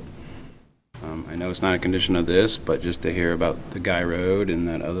pocket. I know it's not a condition of this, but just to hear about the Guy Road and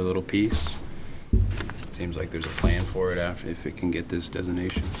that other little piece, it seems like there's a plan for it after, if it can get this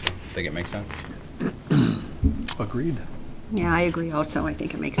designation, so I think it makes sense. Agreed. Yeah, I agree also. I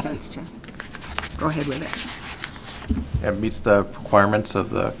think it makes sense to go ahead with it. It meets the requirements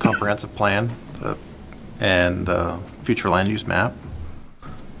of the comprehensive plan and the future land use map.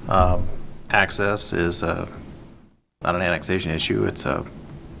 Access is not an annexation issue, it's a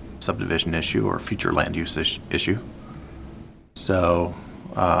subdivision issue or future land use issue. So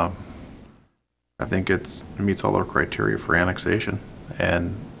I think it meets all our criteria for annexation,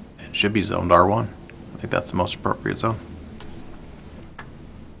 and it should be zoned R1. I think that's the most appropriate zone.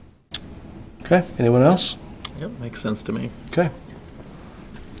 Okay, anyone else? Yep, makes sense to me. Okay.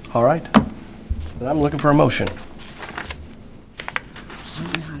 All right. Then I'm looking for a motion. I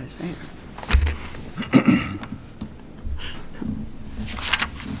don't know how to say it.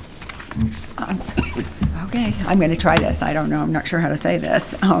 Okay, I'm going to try this. I don't know. I'm not sure how to say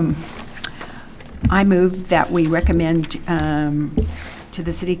this. I move that we recommend to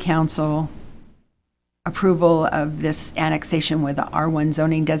the City Council approval of this annexation with the R1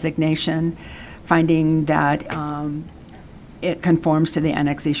 zoning designation, finding that it conforms to the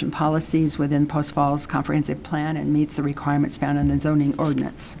annexation policies within Post Falls Comprehensive Plan and meets the requirements found in the zoning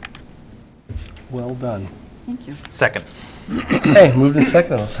ordinance. Well done. Thank you. Second. Okay, moved in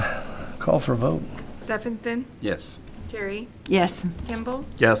second. Let's call for a vote. Steffensen, Yes. Carey, Yes. Kimball,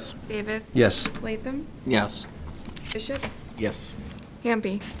 Yes. Davis. Yes. Latham, Yes. Bishop, Yes.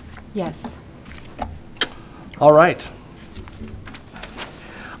 Hampe. Yes. All right.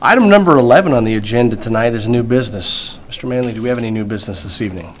 Item number 11 on the agenda tonight is new business. Mr. Manley, do we have any new business this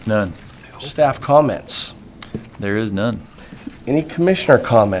evening? None. Staff comments? There is none. Any commissioner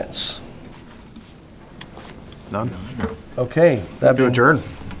comments? None. Okay. That To adjourn.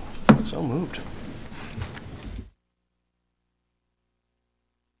 So moved.